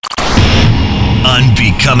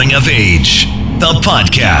Unbecoming of Age, the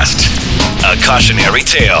podcast. A cautionary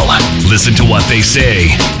tale. Listen to what they say,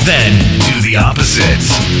 then do the opposite.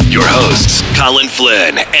 Your hosts, Colin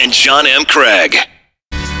Flynn and John M. Craig.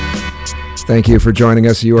 Thank you for joining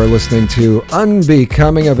us. You are listening to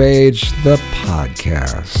Unbecoming of Age, the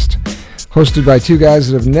podcast. Hosted by two guys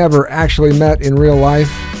that have never actually met in real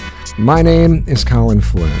life. My name is Colin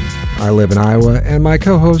Flynn. I live in Iowa, and my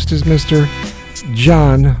co-host is Mr.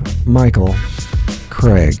 John Michael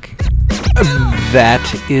Craig. That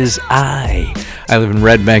is I. I live in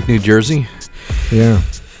Red Bank, New Jersey. Yeah.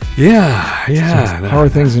 So how are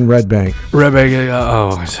things in Red Bank? Red Bank,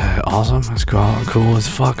 it's awesome. It's cool as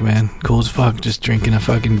fuck, man. Cool as fuck. Just drinking a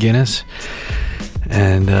fucking Guinness.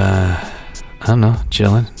 And, I don't know,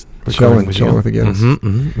 chilling Chilling with the Guinness.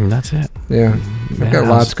 And that's it. Yeah. We've got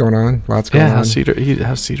lots going on. How's Cedar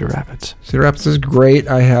Rapids? Cedar Rapids is great.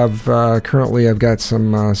 I have, currently I've got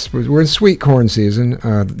some, we're in sweet corn season.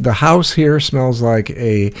 The house here smells like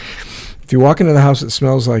if you walk into the house, it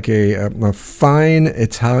smells like a fine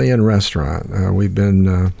Italian restaurant.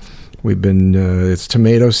 It's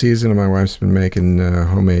tomato season, and my wife's been making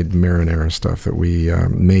homemade marinara stuff that we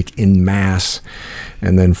make in mass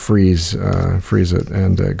and then freeze it,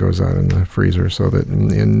 and it goes out in the freezer so that in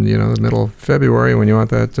the middle of February, when you want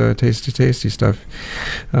that tasty stuff,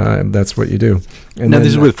 that's what you do. And now this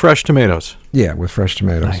is with fresh tomatoes. Yeah, with fresh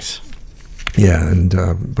tomatoes. Nice. Yeah, and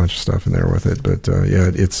a bunch of stuff in there with it, but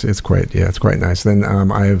it's quite nice. Then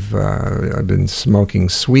I've been smoking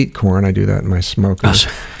sweet corn. I do that in my smoker. I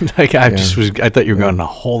thought you were going in a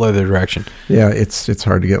whole other direction. Yeah, it's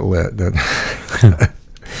hard to get lit.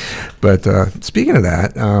 But speaking of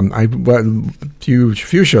that, a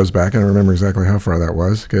few shows back, I don't remember exactly how far that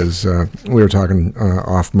was because we were talking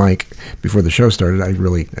off mic before the show started.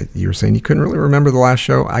 You were saying you couldn't really remember the last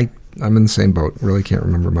show. I'm in the same boat. Really can't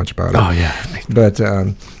remember much about it. Oh, yeah. But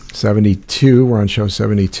 72, we're on show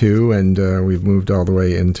 72, and we've moved all the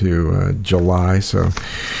way into July. So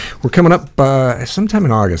we're coming up sometime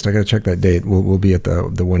in August. I got to check that date. We'll be at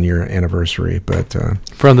the 1 year anniversary. But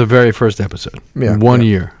from the very first episode. Yeah. 1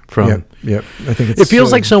 year from. Yep. I think it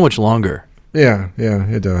feels like so much longer. Yeah,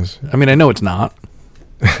 it does. I mean, I know it's not.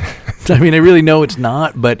 I really know it's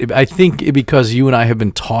not, but I think because you and I have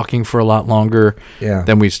been talking for a lot longer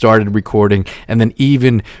than we started recording, and then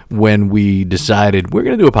even when we decided we're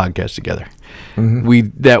going to do a podcast together,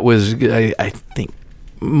 that was, I think,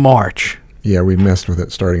 March. Yeah, we messed with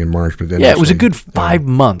it starting in March, but then it was a good 5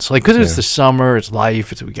 months, because it's the summer, it's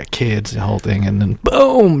life, we got kids, the whole thing, and then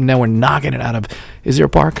boom, now we're knocking it out of. Is there a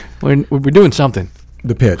park? We're doing something.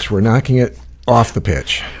 The pitch. We're knocking it off the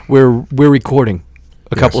pitch. We're recording.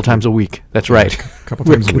 A couple of times a week. That's right. A couple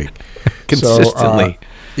times a week. Consistently.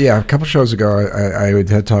 So, a couple shows ago, I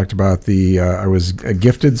had talked about I was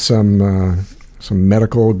gifted some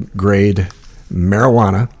medical grade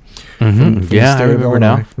marijuana from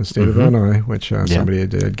the state of Illinois, which somebody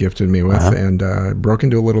had gifted me with, and broke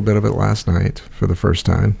into a little bit of it last night for the first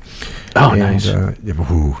time. Oh, nice.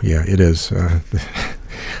 It is.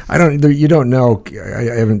 You don't know.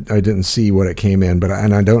 I didn't see what it came in,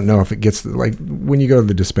 and I don't know if it gets like when you go to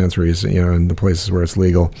the dispensaries, and the places where it's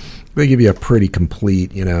legal, they give you a pretty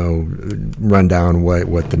complete, rundown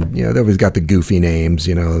what they've always got the goofy names,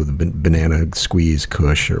 the banana squeeze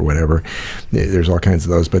Kush or whatever. There's all kinds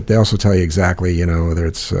of those, but they also tell you exactly, whether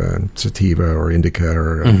it's sativa or indica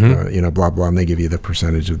or blah blah, and they give you the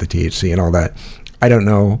percentage of the THC and all that. I don't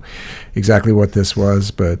know exactly what this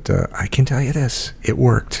was, but I can tell you this. It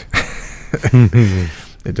worked.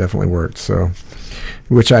 It definitely worked. So,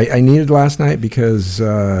 which I needed last night because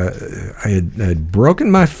I had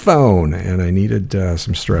broken my phone and I needed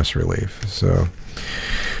some stress relief. So,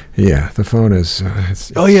 yeah, the phone is...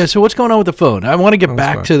 so what's going on with the phone? I want to get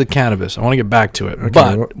back to the cannabis. I want to get back to it. Okay,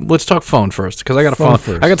 but let's talk phone first because I got a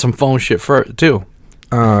phone. I got some phone shit too.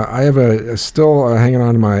 I have still hanging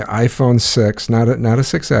on to my iPhone 6, not a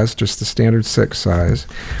 6S, just the standard 6 size,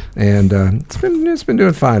 and it's been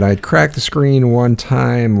doing fine. I had cracked the screen one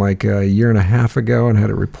time like a year and a half ago and had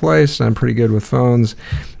it replaced. I'm pretty good with phones,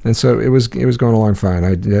 and so it was going along fine. I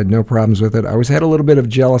had no problems with it. I always had a little bit of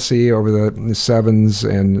jealousy over the 7s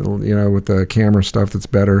and with the camera stuff that's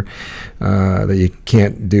better that you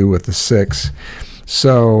can't do with the 6.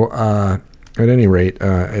 So. At any rate,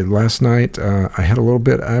 last night I had a little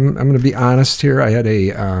bit. I'm going to be honest here. I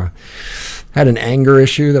had an anger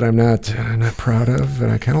issue that I'm not proud of,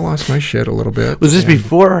 and I kind of lost my shit a little bit. Was this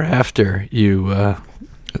before or after you?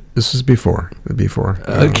 This is before.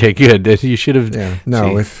 Okay, good. You should have. Yeah.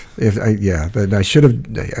 No, I should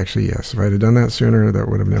have actually. Yes, if I had done that sooner, that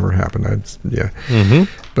would have never happened. Mm-hmm.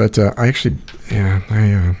 But I actually,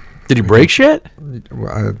 Did you break shit?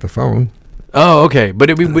 The phone. Oh, okay. But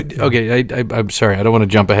I'm sorry. I don't want to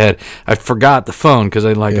jump ahead. I forgot the phone because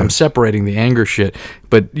I'm separating the anger shit.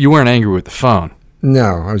 But you weren't angry with the phone.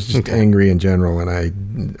 No, I was just angry in general, and I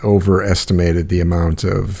overestimated the amount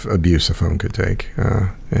of abuse a phone could take.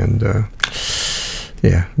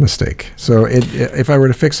 Mistake. So if I were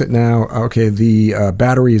to fix it now, okay, the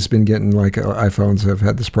battery has been getting, like iPhones have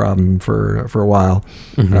had this problem for a while.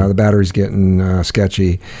 Mm-hmm. The battery's getting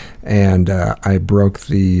sketchy, and I broke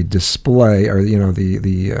the display, or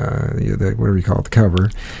the whatever you call it, the cover.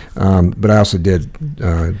 But I also did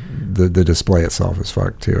the display itself is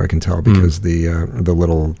fucked too. I can tell because the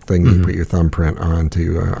little thing you put your thumbprint on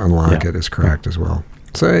to unlock it is cracked as well.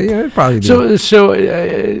 So yeah, it'd probably be. So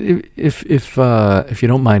if you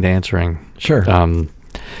don't mind answering, sure.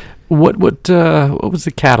 What was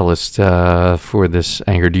the catalyst for this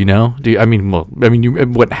anger? Do you know?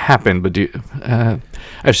 What happened? But I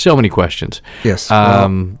have so many questions. Yes.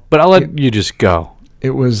 But I'll let you just go. It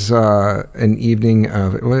was an evening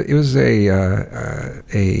of. It was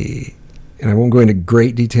and I won't go into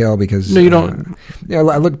great detail because... No, you don't.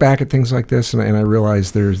 I look back at things like this and I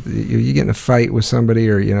realize you get in a fight with somebody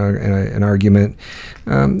or, an argument.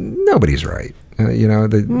 Nobody's right.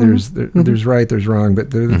 There's right, there's wrong, but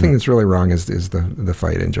the thing that's really wrong is the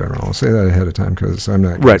fight in general. I'll say that ahead of time because I'm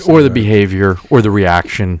not... Right, or the behavior or the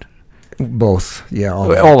reaction. Both, yeah,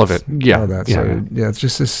 all of it, yeah, all that. So it's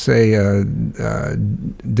just to say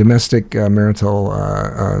domestic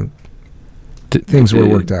marital... things were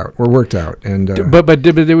worked out, and but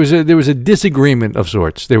there was a disagreement of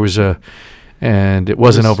sorts. There was and it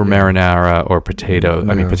wasn't over marinara or potatoes.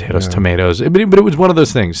 Tomatoes. But it was one of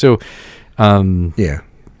those things. So, and I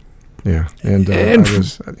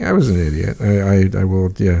was an idiot. I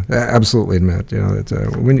will absolutely admit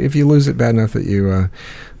that if you lose it bad enough that you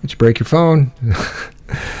break your phone,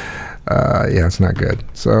 it's not good.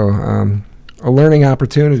 So. A learning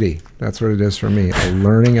opportunity. That's what it is for me. A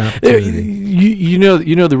learning opportunity. You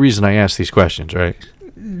know the reason I ask these questions, right?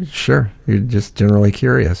 Sure. You're just generally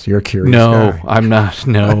curious. You're a curious guy. No, I'm not.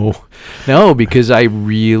 No, because I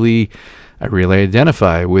really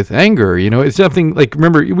identify with anger. It's something like,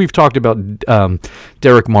 remember, we've talked about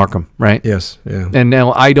Derek Markham, right? Yes. Yeah. And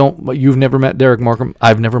now you've never met Derek Markham.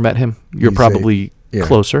 I've never met him. You're probably...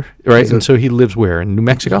 closer, right? And so he lives where? In New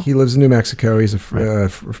Mexico? He lives in New Mexico. He's a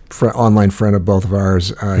online friend of both of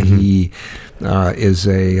ours. He is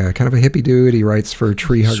a kind of a hippie dude. He writes for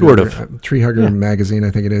Tree Hugger, sort of. Treehugger Magazine, I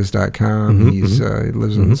think it is, .com. He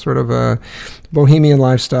lives in sort of a bohemian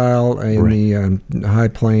lifestyle in the High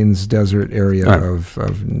Plains desert area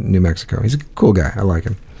of New Mexico. He's a cool guy. I like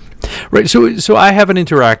him. Right, so I haven't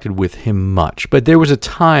interacted with him much, but there was a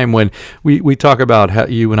time when we talk about how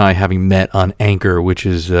you and I having met on Anchor, which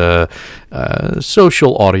is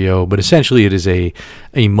social audio, but essentially it is a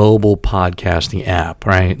mobile podcasting app,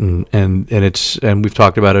 right? And we've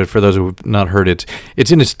talked about it for those who have not heard it.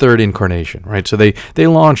 It's in its third incarnation, right? So they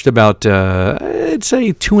launched about I'd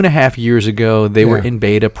say 2.5 years ago. They were in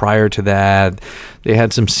beta prior to that. They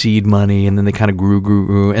had some seed money, and then they kind of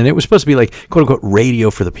grew, and it was supposed to be like quote unquote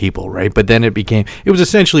radio for the people, right? But then it was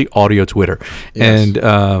essentially audio Twitter, and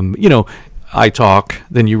I talk,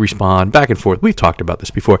 then you respond, back and forth. We've talked about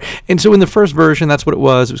this before, and so in the first version, that's what it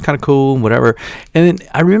was. It was kind of cool and whatever. And then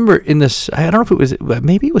I remember in this, I don't know if it was,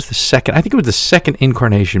 maybe it was the second. I think it was the second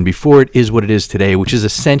incarnation before it is what it is today, which is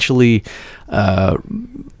essentially mobile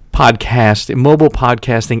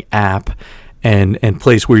podcasting app. And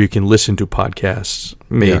place where you can listen to podcasts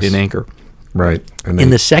made in Anchor. Right. And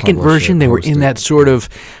in the second version, they were in that sort of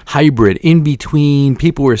hybrid, in between.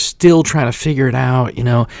 People were still trying to figure it out,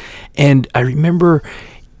 And I remember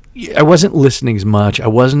I wasn't listening as much. I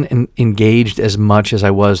wasn't engaged as much as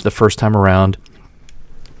I was the first time around.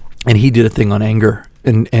 And he did a thing on anger.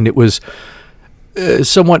 And it was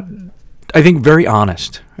somewhat, I think, very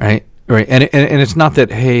honest, right? Right, and it's not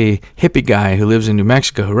that, hey, hippie guy who lives in New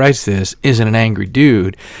Mexico who writes this isn't an angry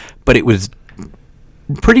dude, but it was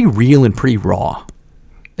pretty real and pretty raw.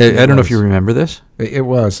 I don't know if you remember this. It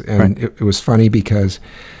was, and it was funny because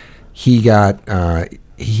he got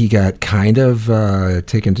kind of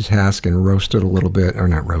taken to task and roasted a little bit, or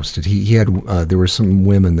not roasted. He had there were some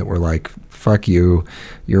women that were like, "Fuck you,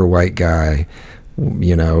 you're a white guy."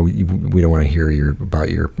 We don't want to hear about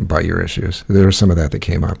your issues. There was some of that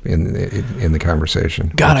came up in the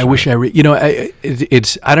conversation. God, I wish I don't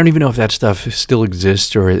even know if that stuff still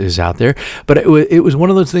exists or is out there. But it was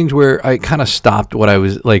one of those things where I kind of stopped what I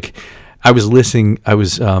was like. I was listening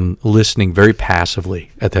very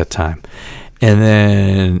passively at that time, and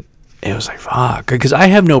then it was like, fuck, because I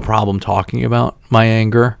have no problem talking about my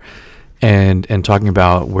anger. and talking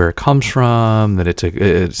about where it comes from, that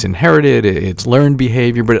it's inherited, it's learned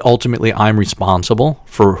behavior, but ultimately I'm responsible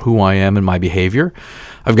for who I am and my behavior.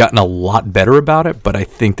 I've gotten a lot better about it, but I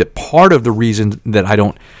think that part of the reason that I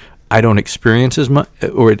don't experience as much,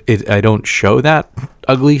 or I don't show that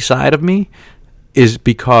ugly side of me, is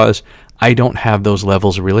because I don't have those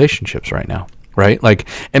levels of relationships right now. Right? Like,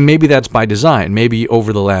 and maybe that's by design. Maybe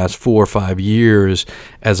over the last 4 or 5 years,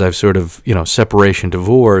 as I've sort of, separation,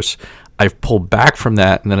 divorce, I've pulled back from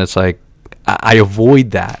that. And then it's like, I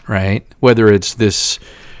avoid that, right? Whether it's this,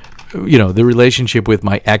 the relationship with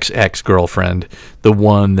my ex-girlfriend, the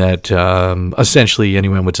one that essentially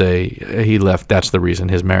anyone would say he left, that's the reason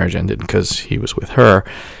his marriage ended, because he was with her.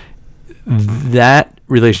 That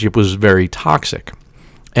relationship was very toxic.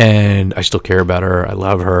 And I still care about her. I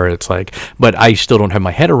love her. It's like, but I still don't have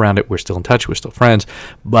my head around it. We're still in touch. We're still friends.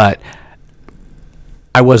 But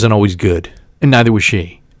I wasn't always good, and neither was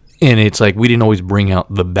she. And it's like we didn't always bring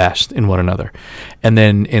out the best in one another. And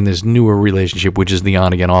then in this newer relationship, which is the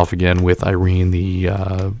on again, off again with Irene, the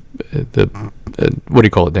what do you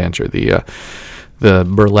call it, dancer? The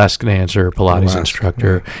burlesque dancer, Pilates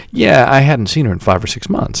instructor. Yeah, I hadn't seen her in 5 or 6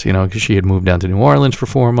 months, because she had moved down to New Orleans for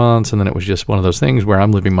 4 months, and then it was just one of those things where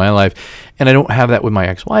I'm living my life, and I don't have that with my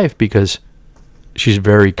ex-wife because she's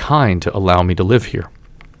very kind to allow me to live here.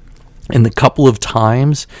 And the couple of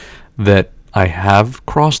times that I have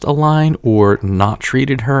crossed a line or not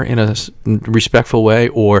treated her in a respectful way,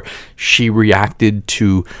 or she reacted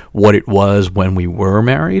to what it was when we were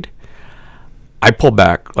married, I pull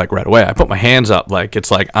back like right away. I put my hands up, like it's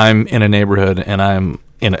like I'm in a neighborhood and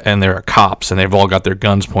and there are cops and they've all got their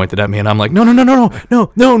guns pointed at me, and I'm like, no.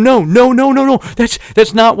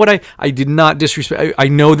 That's not what I did not disrespect. I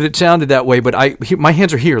know that it sounded that way, but my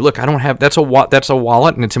hands are here. Look, I don't have. That's a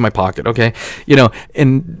wallet and it's in my pocket. Okay,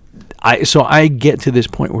 and I get to this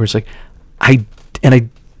point where it's like I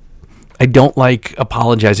don't like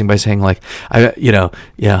apologizing by saying like I'm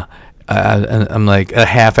like a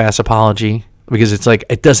half-ass apology. Because it's like,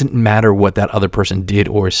 it doesn't matter what that other person did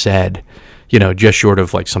or said, just short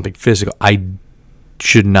of like something physical. I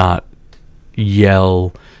should not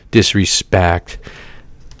yell, disrespect,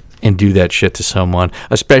 and do that shit to someone,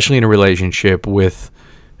 especially in a relationship with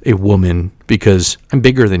a woman, because I'm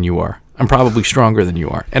bigger than you are. I'm probably stronger than you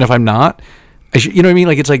are. And if I'm not, I should, you know what I mean?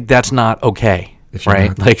 Like, it's like, that's not okay,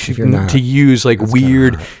 right? To use like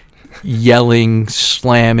weird yelling,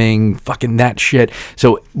 slamming, fucking that shit.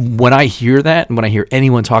 So when I hear that, and when I hear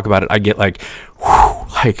anyone talk about it, I get like, whew,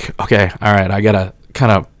 like, okay, all right, I gotta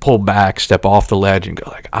kind of pull back, step off the ledge, and go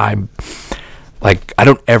like, I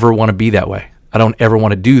don't ever want to be that way. I don't ever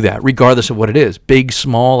want to do that, regardless of what it is, big,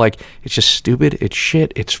 small. Like, it's just stupid. It's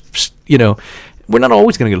shit. It's we're not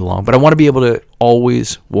always gonna get along, but I want to be able to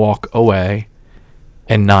always walk away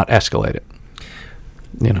and not escalate it.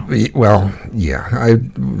 Well, yeah.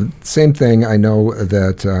 Same thing. I know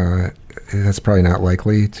that that's probably not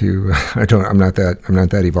likely to. I'm not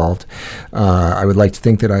that evolved. I would like to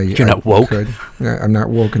think that You're not woke. I'm not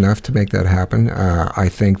woke enough to make that happen. I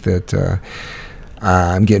think that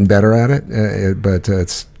I'm getting better at it, but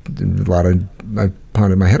it's a lot of. I've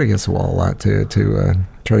pounded my head against the wall a lot to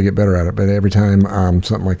try to get better at it. But every time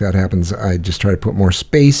something like that happens, I just try to put more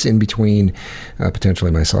space in between,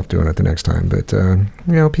 potentially myself doing it the next time. But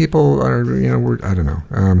people are, I don't know.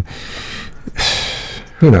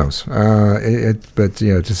 Who knows? But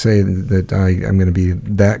to say that I'm going to be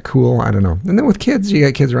that cool, I don't know. And then with kids, you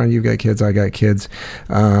got kids around, you've got kids, I got kids.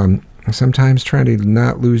 Sometimes trying to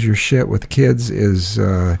not lose your shit with kids is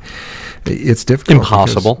it's difficult.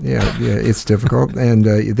 Impossible. Because, it's difficult, and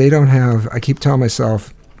they don't have. I keep telling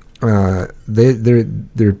myself their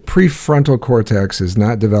prefrontal cortex is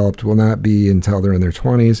not developed. Will not be until they're in their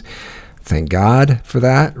 20s. Thank God for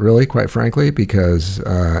that, really, quite frankly, because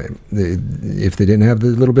if they didn't have the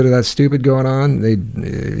little bit of that stupid going on,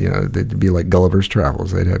 they'd be like Gulliver's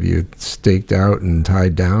Travels. They'd have you staked out and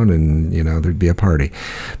tied down, and there'd be a party.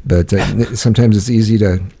 But sometimes it's easy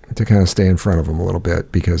to kind of stay in front of them a little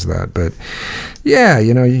bit because of that. But yeah,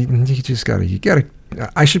 you just gotta.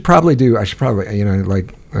 I should probably go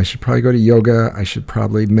to yoga. I should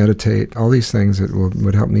probably meditate. All these things that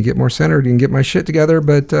would help me get more centered and get my shit together.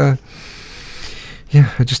 But I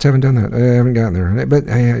just haven't done that. I haven't gotten there. But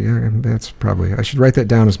that's probably. I should write that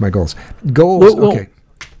down as my goals. Goals. Well, okay.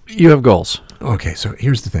 You have goals. Okay, so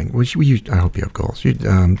here's the thing. I hope you have goals. You're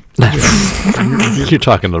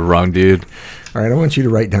talking to the wrong dude. All right, I want you to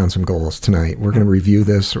write down some goals tonight. We're going to review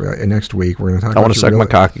this next week. We're going to talk. I want to suck my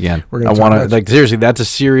cock again. I want to, like, seriously. That's a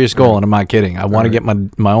serious goal, and I'm not kidding. I want to get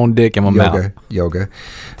my own dick in my mouth. Yoga.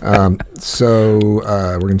 So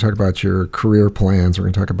we're going to talk about your career plans. We're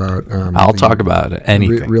going to talk about. I'll talk about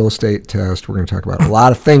anything. Real estate test. We're going to talk about a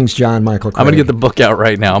lot of things. John Michael Craig. I'm going to get the book out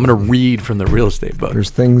right now. I'm going to read from the real estate book. There's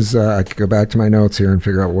things I could go back to my notes here and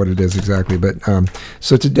figure out what it is exactly. But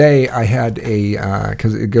so today I had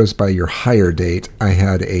because it goes by your hire date. I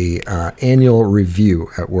had a annual review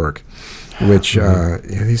at work. Which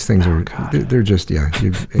these things are, they're just,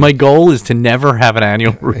 My goal is to never have an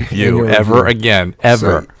annual review again.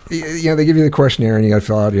 So, they give you the questionnaire and you got to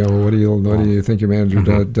fill out, what do you think your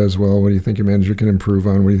manager does well? What do you think your manager can improve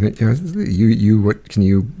on? What do you think, what can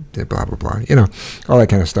you, blah, blah, blah, all that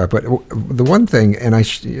kind of stuff. But the one thing, and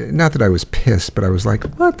not that I was pissed, but I was like,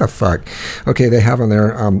 what the fuck? Okay, they have on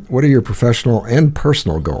there, what are your professional and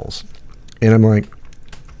personal goals? And I'm like,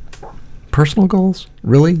 personal goals?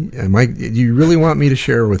 Really? Do you really want me to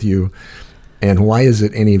share with you? And why is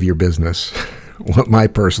it any of your business what my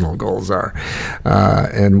personal goals are?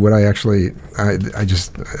 And what I actually, I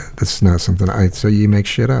just, that's not something so you make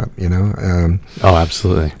shit up, Oh,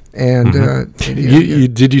 absolutely. And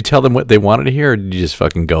did you tell them what they wanted to hear, or did you just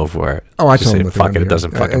fucking go for it? Oh, I told them what fuck it, it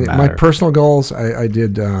doesn't fucking matter. My personal goals, I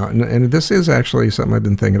did, and this is actually something I've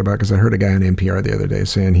been thinking about because I heard a guy on NPR the other day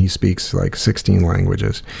saying he speaks like 16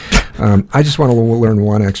 languages. I just want to learn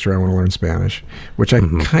one extra. I want to learn Spanish, which I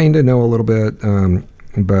kind of know a little bit,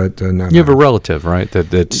 but not. You have a relative, right?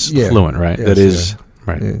 That's fluent, right? Yes, that is.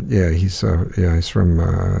 Right. Yeah, he's from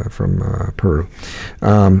Peru,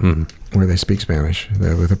 where they speak Spanish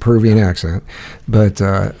with a Peruvian accent. But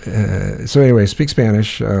so anyway, speak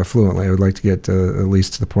Spanish fluently. I would like to get at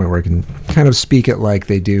least to the point where I can kind of speak it like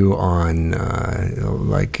they do on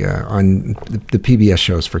on the PBS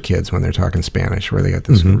shows for kids when they're talking Spanish, where they got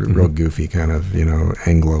this real goofy kind of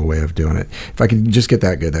Anglo way of doing it. If I could just get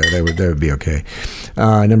that good, that would be okay.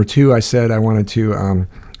 Number 2, I said I wanted to.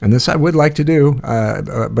 And this I would like to do,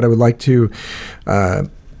 but I would like to. I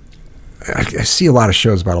see a lot of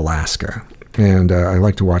shows about Alaska, and I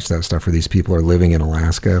like to watch that stuff where these people are living in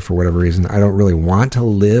Alaska for whatever reason. I don't really want to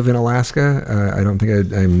live in Alaska. I don't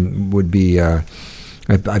think I would be.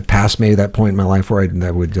 I've passed maybe that point in my life where I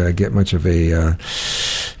would get much of a,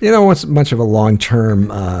 much of a long-term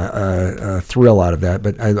thrill out of that.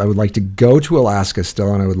 But I would like to go to Alaska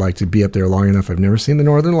still, and I would like to be up there long enough. I've never seen the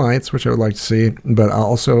Northern Lights, which I would like to see. But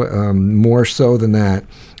also, more so than that,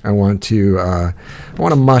 I want to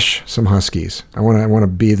mush some huskies. I want to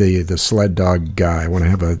be the sled dog guy. I want to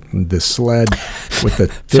have the sled with the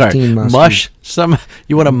 15 muskies.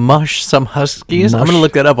 You want to mush some huskies? I'm going to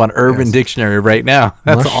look that up on Urban Dictionary right now.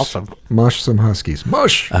 That's awesome. Mush some huskies.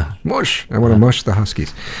 Mush. I want to mush the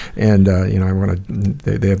huskies, and I want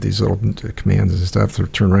to. They have these little commands and stuff. So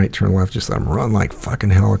turn right, turn left. Just let them run like fucking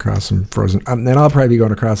hell across some frozen. Then I'll probably be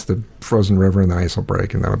going across the frozen river, and the ice will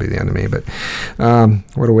break, and that'll be the end of me. But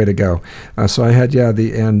what a way to go! So I had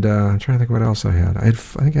I'm trying to think what else I had. I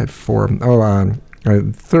think I had 4.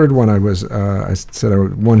 Third one I said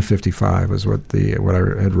 155 was what I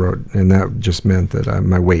had wrote, and that just meant that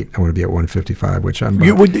my weight, I want to be at 155, which I'm.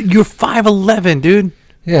 You're 5'11", dude.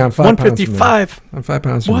 Yeah, I'm 155. I'm 5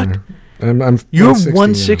 pounds from what? there. You're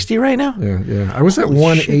 160 right now? Yeah. I was at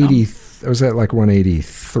 180. I was at like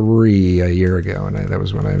 183 a year ago, and that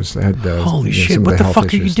was when I had. Holy shit! What the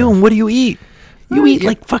fuck are you doing? What do you eat? You eat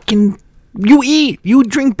like fucking. You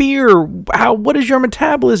drink beer. What is your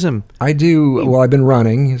metabolism? I do. Well, I've been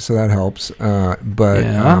running, so that helps. But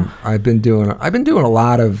I've been doing a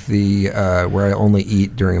lot of the where I only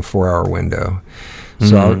eat during a 4-hour window.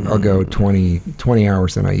 So I'll go 20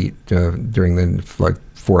 hours, and I eat during the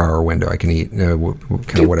 4-hour window. I can eat kind of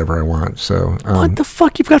whatever I want. So what the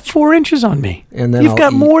fuck? You've got 4 inches on me. And then you've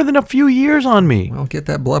got more than a few years on me. Well, get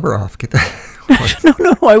that blubber off. Get that.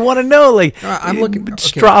 No, I want to know. I'm looking.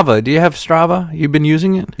 Strava. Do you have Strava? You've been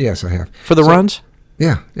using it? Yes, I have. For the runs?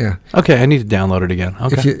 Yeah. Okay, I need to download it again.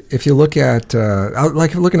 Okay. If you look at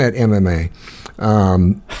looking at MMA,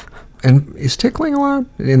 and is tickling allowed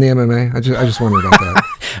in the MMA? I just wondered about that.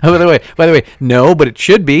 By the way, no, but it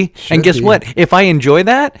should be. And guess what? If I enjoy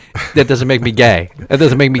that doesn't make me gay. That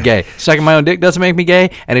doesn't make me gay. Sucking my own dick doesn't make me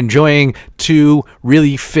gay, and enjoying 2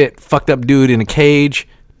 really fit, fucked up dude in a cage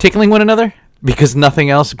tickling one another because nothing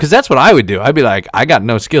else. Because that's what I would do. I'd be like, I got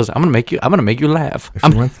no skills. I'm gonna make you laugh.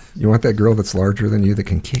 You want that girl that's larger than you that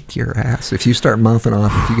can kick your ass. If you start mouthing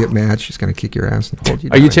off, if you get mad, she's gonna kick your ass and hold you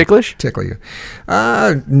down. Are you ticklish? Tickle you?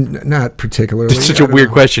 Not particularly. It's such a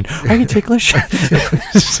weird question. Are you ticklish?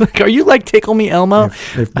 It's like, are you like Tickle Me Elmo?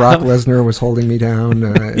 If Brock Lesnar was holding me down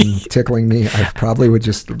and tickling me, I probably would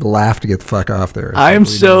just laugh to get the fuck off there. I'm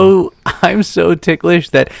so ticklish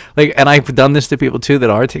that, like, and I've done this to people too that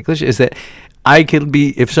are ticklish, is that I could be,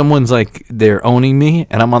 if someone's like, they're owning me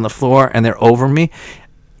and I'm on the floor and they're over me,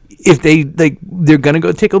 if they're gonna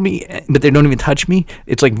go tickle me, but they don't even touch me,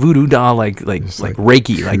 it's like voodoo doll, like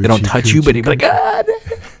Reiki, like they don't touch you, but he'd be like, ah.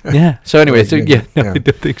 Yeah. So anyway, I don't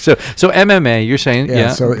think so. So MMA, you're saying,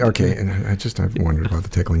 yeah. So okay, and I've wondered about the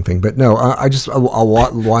tickling thing, but no, I'll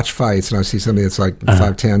watch fights and I see somebody that's like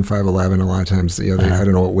 5'10", 5'11". A lot of times, I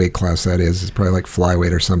don't know what weight class that is. It's probably like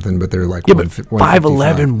flyweight or something, but they're like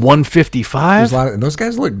 5'11", 155. There's a lot of, and those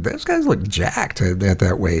guys look jacked at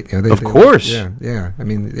that weight. Of course. Yeah. I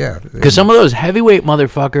mean, yeah. Because some of those heavyweight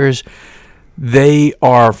motherfuckers, they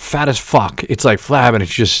are fat as fuck. It's like flab, and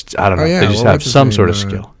it's just, I don't know. They just have some sort of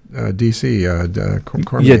skill. DC,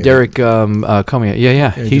 Cormier. Yeah, Derek Cormier.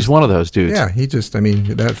 Yeah. He's one of those dudes. Yeah, he just,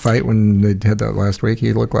 that fight when they had that last week,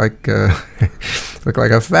 he looked like a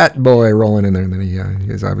fat boy rolling in there. And then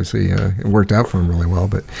he's obviously, it worked out for him really well.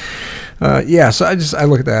 But so I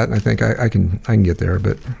look at that and I think I can get there.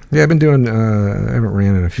 But yeah, I've been doing, I haven't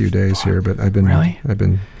ran in a few days here, but I've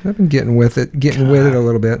been getting with it a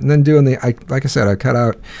little bit, and then doing like I said, I cut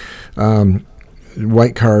out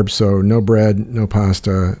white carbs, so no bread, no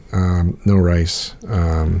pasta, no rice,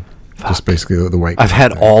 just basically the white. I've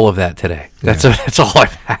had all of that today. That's all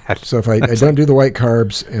I've had. So if I don't do the white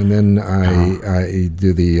carbs, and then I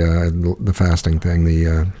do the fasting thing,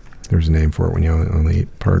 there's a name for it when you only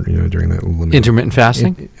eat part, during that limit. Intermittent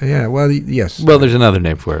fasting? Yeah, well, yes. Well, there's another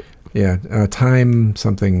name for it. Yeah, time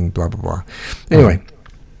something, blah, blah, blah. Anyway,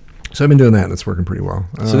 so I've been doing that, and it's working pretty well.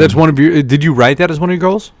 So that's one of your, did you write that as one of your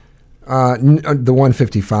goals? The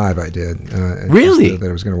 155 I did. Really? That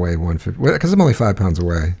I was going to weigh 150, because I'm only 5 pounds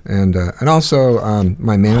away, and also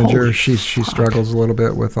my manager, she struggles a little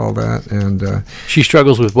bit with all that, and she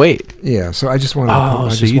struggles with weight. Yeah, so I just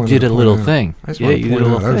wanted. So you did a little thing. Yeah, you did a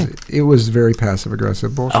little thing. It was very passive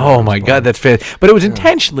aggressive bullshit. Oh my god, that's fair. But it was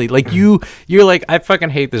intentionally like you're like, I fucking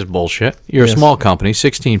hate this bullshit. You're a small company,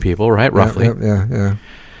 16 people, right, roughly. Yeah.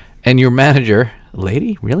 And your manager,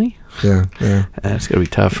 lady, really? Yeah. That's gonna be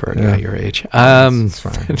tough for a guy your age. It's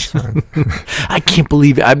fine. I can't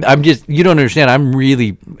believe it. I'm just, you don't understand. I'm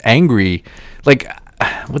really angry. Like,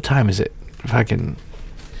 what time is it? Fucking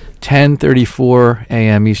 10:34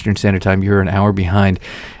 a.m. Eastern Standard Time. You're an hour behind,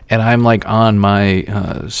 and I'm like on my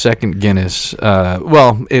second Guinness.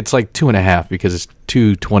 Well, it's like 2.5 because it's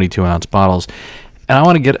 2 22-ounce bottles, and I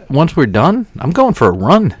want to get, once we're done, I'm going for a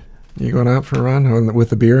run. You going out for a run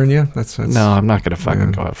with the beer in you? That's no, I'm not going to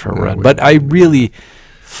fucking go out for a run. But I really,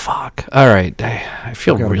 fuck. All right, I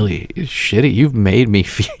feel really shitty. You've made me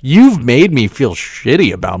feel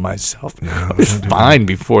shitty about myself. No, I was fine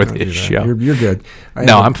before this show. You're good.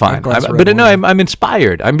 I'm fine. I'm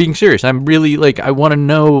inspired. I'm being serious. I'm really like, I want to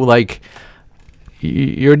know, like,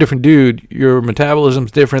 you're a different dude. Your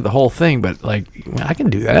metabolism's different. The whole thing. But like, I can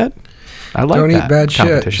do that. I like don't that eat bad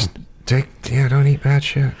competition. Shit. Don't eat bad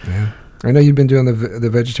shit, man. I know you've been doing the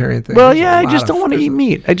vegetarian thing. Well, yeah, I just don't want to eat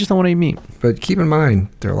meat. But keep in mind,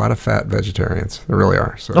 there are a lot of fat vegetarians. There really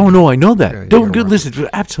are. So, oh no, I know that. Don't listen.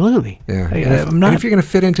 Absolutely. Yeah. I'm not. And if you're going to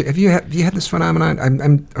fit into, if you had this phenomenon,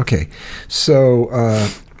 I'm okay. So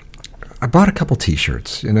I bought a couple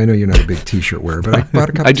T-shirts, and I know you're not a big T-shirt wearer, but I bought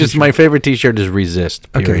a couple. T-shirts. My favorite T-shirt is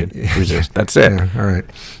Resist. Period. Okay, Resist. That's it. Yeah, all right.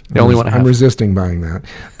 The only one I have. I'm resisting buying that,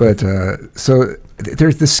 but so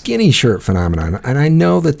there's the skinny shirt phenomenon, and I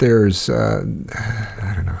know that there's I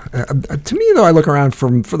don't know. To me, though, I look around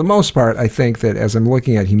for the most part, I think that as I'm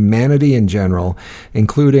looking at humanity in general,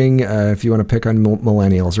 including if you want to pick on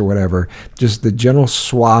millennials or whatever, just the general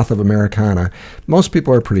swath of Americana, most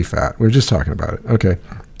people are pretty fat. We were just talking about it. Okay.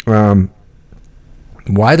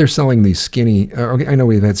 Why they're selling these skinny? I know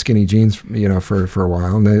we've had skinny jeans, for a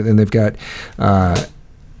while, and they've got.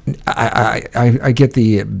 I get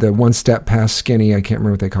the one step past skinny. I can't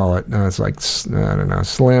remember what they call it. It's like, I don't know,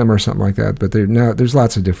 slim or something like that. But there's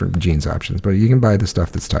lots of different jeans options. But you can buy the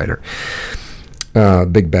stuff that's tighter.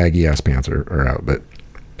 Big baggy ass pants are out, but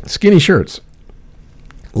skinny shirts,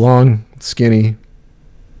 long, skinny,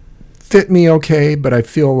 fit me okay. But I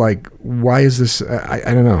feel like, why is this?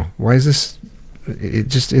 I don't know. Why is this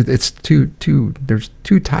it's too there's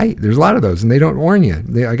too tight. There's a lot of those, and they don't warn you.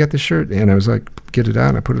 I got the shirt, and I was like, get it out,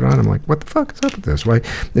 and I put it on. I'm like, what the fuck is up with this? Why?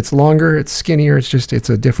 It's longer, it's skinnier. It's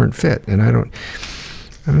a different fit, and I don't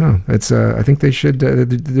know. It's I think they should.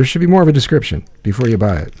 There should be more of a description before you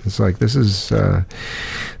buy it. It's like this is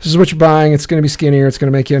what you're buying. It's going to be skinnier. It's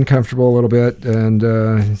going to make you uncomfortable a little bit, and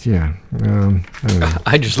I don't know.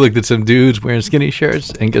 I just looked at some dudes wearing skinny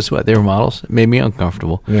shirts, and guess what? They were models. It made me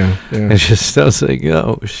uncomfortable. Yeah. It's just I was like,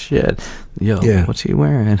 oh shit, what's he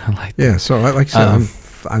wearing? I'm like, yeah. So I said,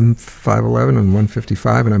 I'm 5'11" and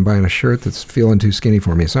 155, and I'm buying a shirt that's feeling too skinny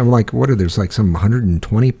for me. So I'm like, there's like some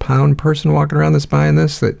 120-pound person walking around that's buying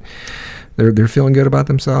this, that they're feeling good about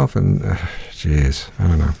themselves, and jeez, I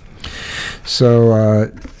don't know.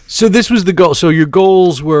 So this was the goal. So your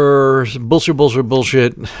goals were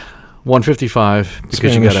bullshit, 155 because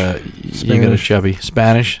Spanish. you got a Chevy.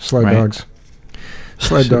 Spanish. Sled right? dogs.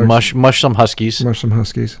 Sled dogs. Mush some huskies.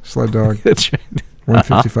 Sled dog. That's right.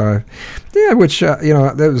 155. Yeah, which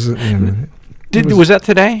that was. Was that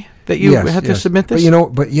today that you had to submit this?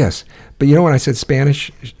 But when I said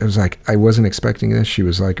Spanish, I was like, I wasn't expecting this. She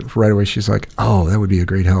was like, right away, she's like, oh, that would be a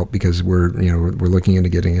great help, because we're looking into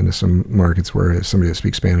getting into some markets where somebody that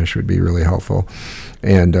speaks Spanish would be really helpful.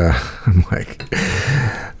 And I'm like,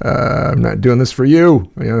 I'm not doing this for you.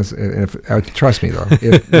 Trust me though,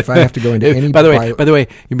 if I have to go into any. By the way,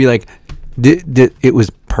 you'd be like, did it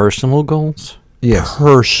was personal goals? Yes.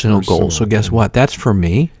 Personal goals. So guess what? That's for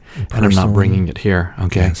me, and I'm not bringing it here.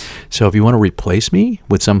 Okay. Yes. So if you want to replace me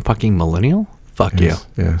with some fucking millennial, fuck you.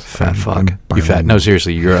 Yes. Fat fuck. You fat. No,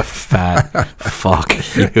 seriously, you're a fat fuck.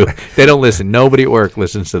 You. They don't listen. Nobody at work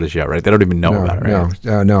listens to the show, right? They don't even know about it,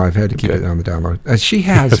 right? No. I've had to keep it on the download. She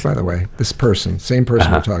has, by the way, this person, same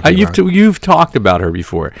person we're talking about. You've talked about her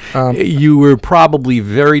before. You were probably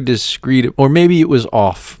very discreet, or maybe it was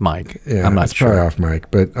off mic. Yeah, I'm not it's sure. Probably off mic,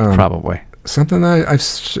 but probably. Something that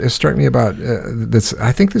struck me about this.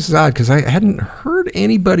 I think this is odd, because I hadn't heard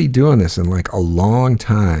anybody doing this in like a long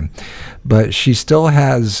time, but she still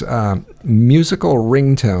has musical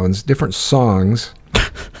ringtones, different songs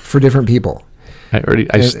for different people.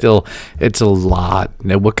 It's a lot.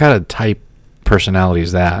 Now, what kind of type personality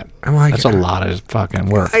is that? I'm like, that's a lot of fucking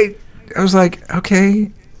work. I was like, okay,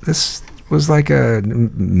 this was like a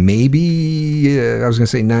maybe, I was going to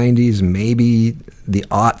say 90s, maybe the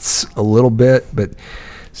aughts a little bit, but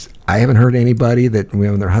I haven't heard anybody that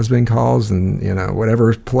when their husband calls and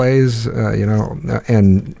whatever plays,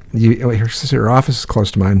 and her office is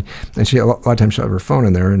close to mine, and she a lot of times she'll have her phone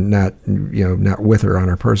in there and not with her on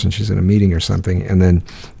her person. She's in a meeting or something, and then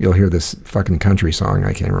you'll hear this fucking country song.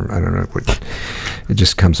 I can't remember. I don't know what. It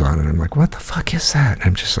just comes on, and I'm like, what the fuck is that? And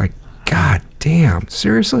I'm just like, God damn,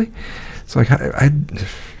 seriously? It's like I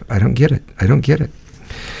don't get it. I don't get it.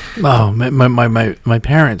 Oh, my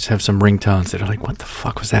parents have some ringtones that are like, what the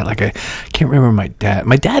fuck was that? Like, I can't remember my dad.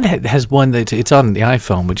 My dad has one that it's on the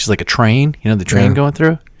iPhone, which is like a train, the train going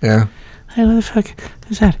through. Yeah. Hey, what the fuck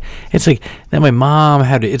is that? It's like, then my mom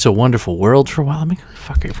had It's a Wonderful World for a while. I'm like,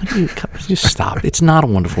 fuck it, just stop. It's not a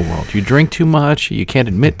wonderful world. You drink too much. You can't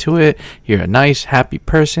admit to it. You're a nice, happy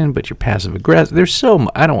person, but you're passive aggressive. There's so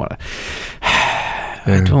much. I don't want to.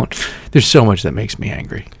 There's so much that makes me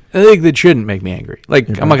angry. I think that shouldn't make me angry. Like,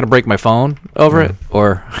 I'm not going to break my phone over it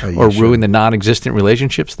or ruin the non-existent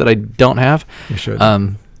relationships that I don't have. You should.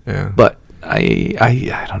 But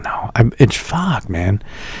I don't know. It's fuck, man.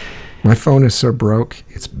 My phone is so broke,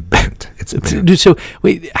 it's bent. It's bent. So,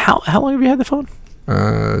 wait, how long have you had the phone?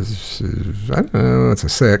 I don't know. It's a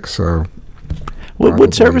 6, so.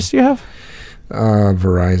 What service do you have?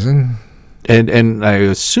 Verizon. And I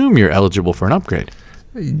assume you're eligible for an upgrade.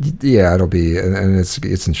 Yeah, it'll be, and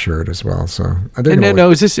it's insured as well. So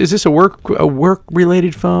no, is this a work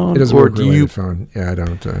related phone? It is a work related phone. Yeah, I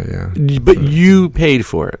don't. Yeah. But you paid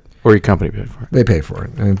for it, or your company paid for it. They pay for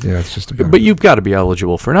it, and it's just. But you've got to be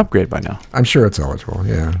eligible for an upgrade by now. I'm sure it's eligible.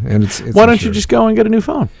 Yeah, and it's. Why don't you just go and get a new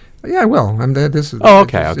phone? Yeah, I will. This is.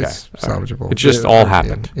 Okay. It's salvageable. Right. It just all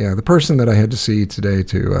happened. Yeah, the person that I had to see today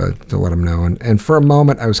to let him know, and for a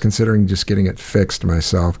moment I was considering just getting it fixed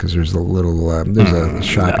myself, because there's a little a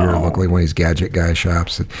shop here locally, one of these gadget guy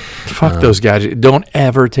shops. Fuck those gadget. Don't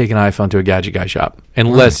ever take an iPhone to a gadget guy shop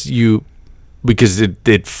unless you. Because it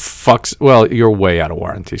fucks. Well, you're way out of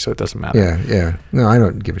warranty, so it doesn't matter. Yeah. No, I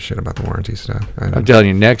don't give a shit about the warranty stuff. I'm telling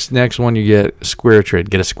you, next one you get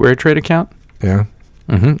SquareTrade. Get a SquareTrade account. Yeah.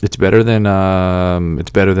 Mm-hmm. It's better than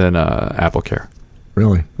AppleCare.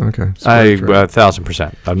 Really? Okay.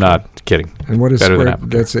 1,000%. I'm not kidding. And what is Square?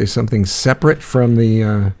 That's something separate from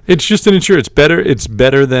the. It's just an insurance. It's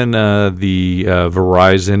better than the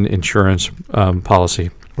Verizon insurance policy.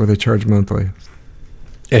 Where they charge monthly.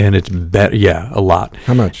 And it's better, a lot.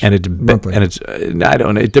 How much? And it's monthly. And it's I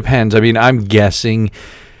don't know. It depends. I mean, I'm guessing,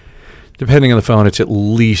 depending on the phone, it's at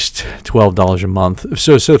least $12 a month.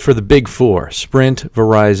 So for the big four: Sprint,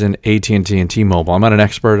 Verizon, AT&T, and T-Mobile. I'm not an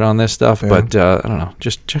expert on this stuff, but I don't know.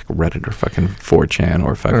 Just check Reddit or fucking 4chan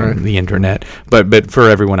or fucking the internet. But for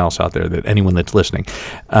everyone else out there, anyone that's listening,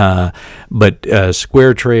 but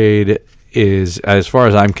SquareTrade is, as far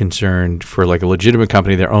as I'm concerned, for like a legitimate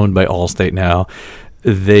company. They're owned by Allstate now.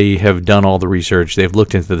 They have done all the research. They've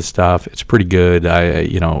looked into the stuff. It's pretty good.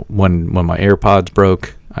 When my AirPods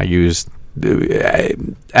broke, I used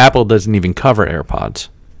Apple doesn't even cover AirPods.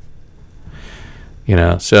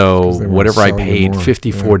 So whatever I paid,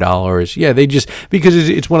 $54. Yeah, they just, because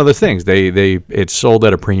it's one of those things. It's sold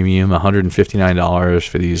at a premium, $159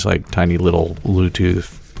 for these like tiny little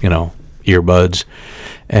Bluetooth, earbuds.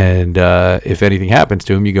 And if anything happens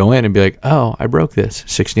to them, you go in and be like, oh, I broke this,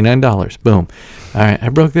 $69. Boom. All right, I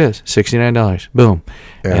broke this, $69. Boom.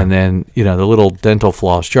 Yeah. And then, the little dental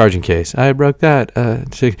floss charging case, I broke that.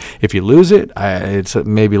 If you lose it, it's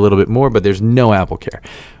maybe a little bit more, but there's no Apple Care.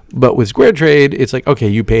 But with SquareTrade, it's like, okay,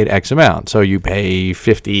 you paid X amount. So you pay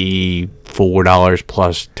 $54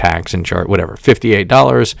 plus tax and charge, whatever,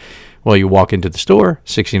 $58. Well, you walk into the store,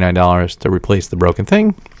 $69 to replace the broken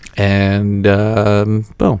thing. And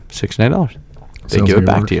boom, $69. They give it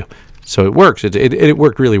back to you. So it works. It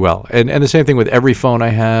worked really well. And the same thing with every phone I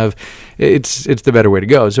have. It's the better way to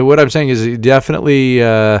go. So what I'm saying is definitely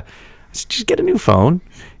just get a new phone,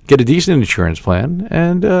 get a decent insurance plan,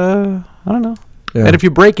 and I don't know. Yeah. And if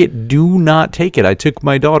you break it, do not take it. I took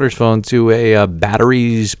my daughter's phone to a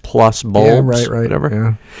batteries plus bulbs, whatever.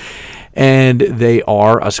 Yeah. And they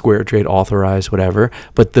are a SquareTrade authorized, whatever.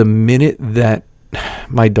 But the minute that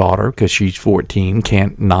my daughter, because she's 14,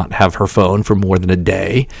 can't not have her phone for more than a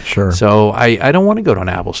day. Sure. So I don't want to go to an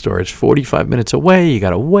Apple store. It's 45 minutes away. You got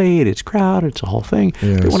to wait. It's crowded. It's a whole thing.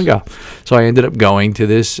 Yes. I don't want to go. So I ended up going to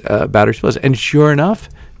this Batteries Plus. And sure enough,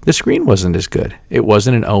 the screen wasn't as good. It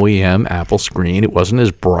wasn't an OEM Apple screen. It wasn't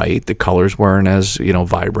as bright. The colors weren't as,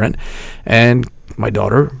 vibrant. And my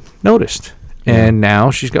daughter noticed. And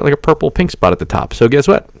now she's got like a purple pink spot at the top. So guess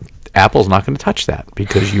what? Apple's not going to touch that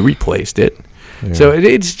because you replaced it. Yeah. So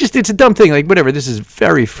it's a dumb thing. Like, whatever, this is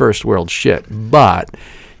very first world shit. But,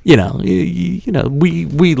 we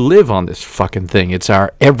live on this fucking thing. It's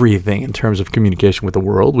our everything in terms of communication with the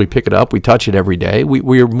world. We pick it up. We touch it every day.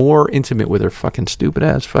 We are more intimate with our fucking stupid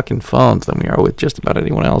ass fucking phones than we are with just about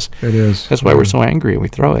anyone else. It is. That's why we're so angry and we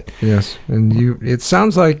throw it. Yes. And it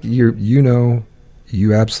sounds like you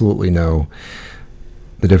absolutely know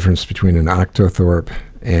the difference between an Octothorpe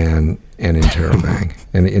and an Interrobang.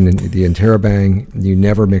 And in the Interrobang, you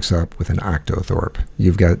never mix up with an Octothorpe.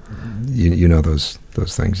 You've got, those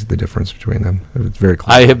things, the difference between them. It's very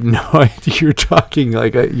clear. I have no idea. You're talking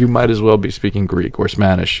like you might as well be speaking Greek or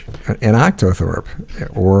Spanish. An Octothorpe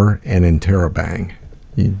or an Interrobang.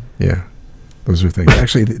 Yeah. Those are things.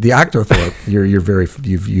 Actually, the Octothorpe, you've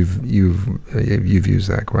used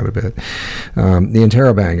that quite a bit. The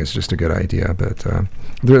Interrobang is just a good idea, but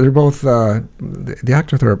they're both the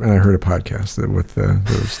Octothorpe. And I heard a podcast that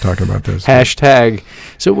was talking about this. Hashtag.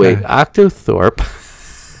 So wait, Octothorpe.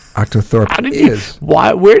 Octothorpe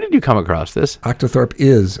Why? Where did you come across this? Octothorpe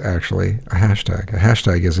is actually a hashtag. A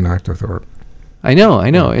hashtag is an Octothorpe. I know.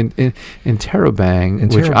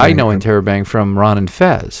 Interrobang, which I know Interrobang from Ron and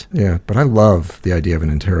Fez. Yeah, but I love the idea of an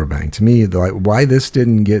Interrobang. To me, why this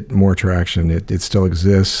didn't get more traction, it still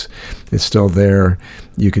exists. It's still there.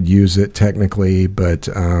 You could use it technically, but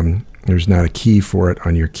there's not a key for it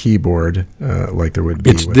on your keyboard like there would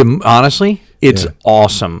be. Honestly, it's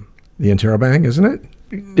awesome. The Interrobang, isn't it?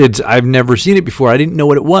 I've never seen it before. I didn't know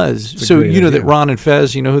what it was. So you know that Ron and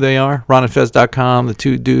Fez, you know who they are? RonandFez.com, the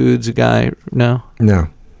two dudes, a guy. No.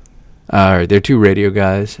 They're two radio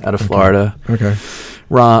guys out of Florida. Okay.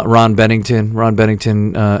 Ron Bennington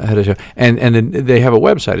had a show, and then they have a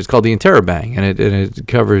website. It's called the Interrobang, and it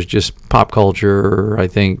covers just pop culture, I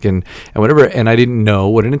think, and whatever. And I didn't know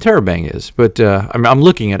what an Interrobang is, but I'm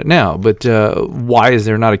looking at it now. But why is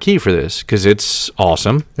there not a key for this? Because it's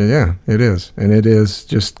awesome. Yeah, it is, and it is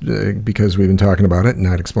just because we've been talking about it and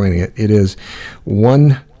not explaining it. It is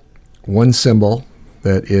one symbol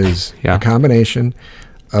that is a combination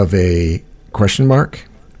of a question mark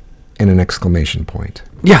and an exclamation point.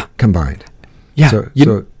 Yeah. Combined. Yeah. So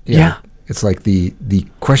it's like the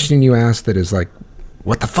question you ask that is like,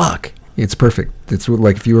 what the fuck? It's perfect. It's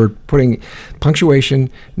like if you were putting punctuation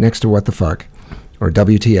next to what the fuck or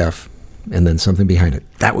WTF and then something behind it.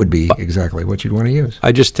 That would be exactly what you'd want to use.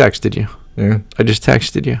 I just texted you. Yeah. I just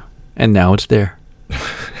texted you. And now it's there.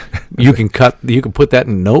 You can put that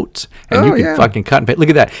in notes, and you can fucking cut and paste. Look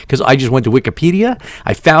at that, because I just went to Wikipedia,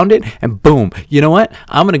 I found it, and boom. You know what?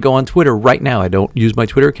 I'm going to go on Twitter right now. I don't use my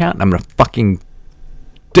Twitter account, and I'm going to fucking...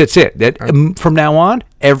 That's it. From now on,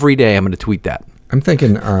 every day I'm going to tweet that. I'm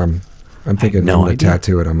thinking I'm going to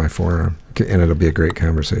tattoo it on my forearm, and it'll be a great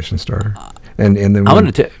conversation starter. And then I'm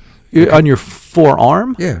going to... On your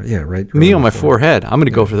forearm? Yeah, right. Me on my forehead. I'm going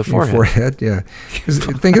to go for the forehead. Forehead, yeah.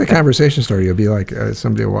 Think of the conversation starter. You'll be like,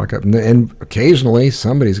 somebody will walk up, and occasionally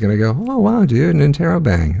somebody's going to go, "Oh wow, dude, an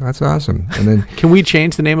interrobang. That's awesome." And then, can we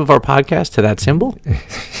change the name of our podcast to that symbol?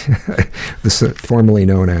 This formerly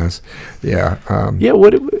known as, yeah. Yeah.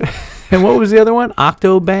 What? And what was the other one?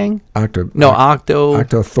 Octobang?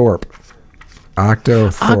 Octothorpe.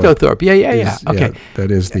 Octothorpe. Yeah. Okay. Yeah, that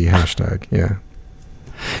is the hashtag. Yeah.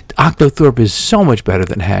 Octothorpe is so much better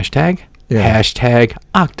than hashtag. Yeah. Hashtag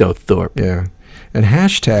Octothorpe. Yeah. And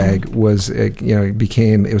hashtag was, it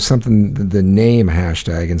was something, the name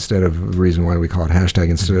hashtag, instead of the reason why we call it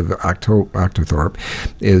hashtag instead of Octothorpe,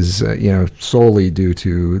 is, solely due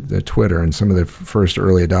to the Twitter. And some of the first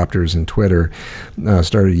early adopters in Twitter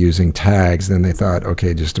started using tags. Then they thought,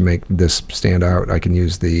 okay, just to make this stand out, I can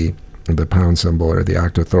use the pound symbol or the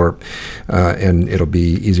Octothorpe, and it'll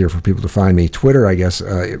be easier for people to find me. Twitter, I guess,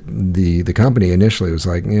 the company initially was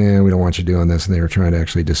like, we don't want you doing this, and they were trying to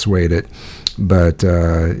actually dissuade it. But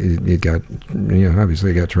it got,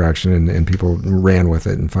 obviously it got traction, and people ran with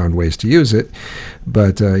it and found ways to use it.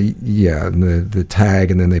 But the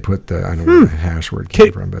tag, and then they put I don't know where the hash word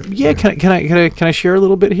came from. But can I share a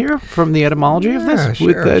little bit here from the etymology of this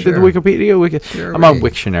with the Wikipedia? I'm on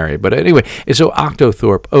Wiktionary, but anyway, so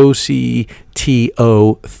Octothorpe,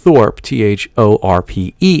 O-C-T-O Thorpe,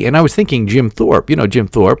 T-H-O-R-P-E, and I was thinking Jim Thorpe. You know Jim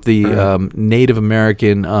Thorpe, the Native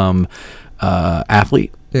American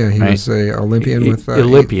athlete. Yeah, he was a Olympian with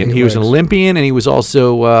Olympian. He was an Olympian, and he was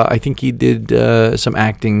also I think he did some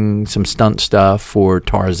acting, some stunt stuff for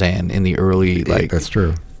Tarzan in the early that's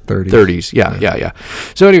true. 30s. Yeah.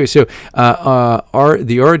 So anyway,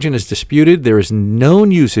 the origin is disputed. There is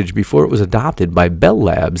known usage before it was adopted by Bell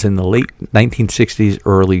Labs in the late 1960s,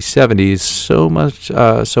 early 70s.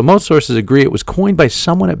 So most sources agree it was coined by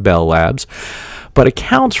someone at Bell Labs, but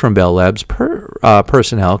accounts from Bell Labs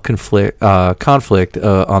personnel conflict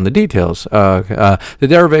on the details. The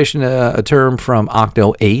derivation, a term from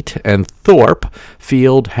Octo 8 and Thorpe,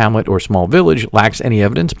 field, hamlet, or small village, lacks any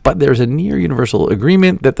evidence, but there's a near universal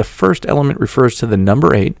agreement that the first element refers to the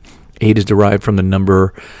number 8. 8 is derived from the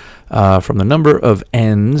number of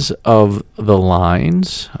ends of the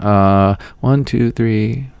lines. 1, 2,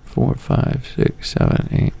 3, 4, 5, 6, 7,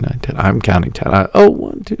 8, 9, 10. I'm counting 10.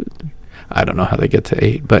 1, 2, 3. I don't know how they get to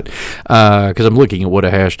 8, but because I'm looking at what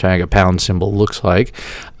a pound symbol looks like.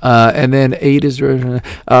 And then 8 is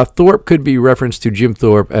Thorpe could be referenced to Jim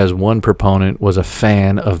Thorpe, as one proponent was a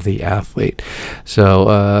fan of the athlete.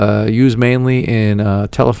 So used mainly in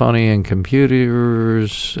telephony and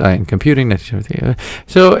computers and computing.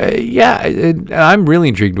 So I'm really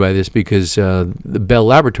intrigued by this because the Bell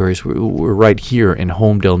Laboratories were right here in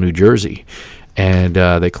Homedale, New Jersey. And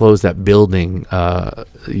they closed that building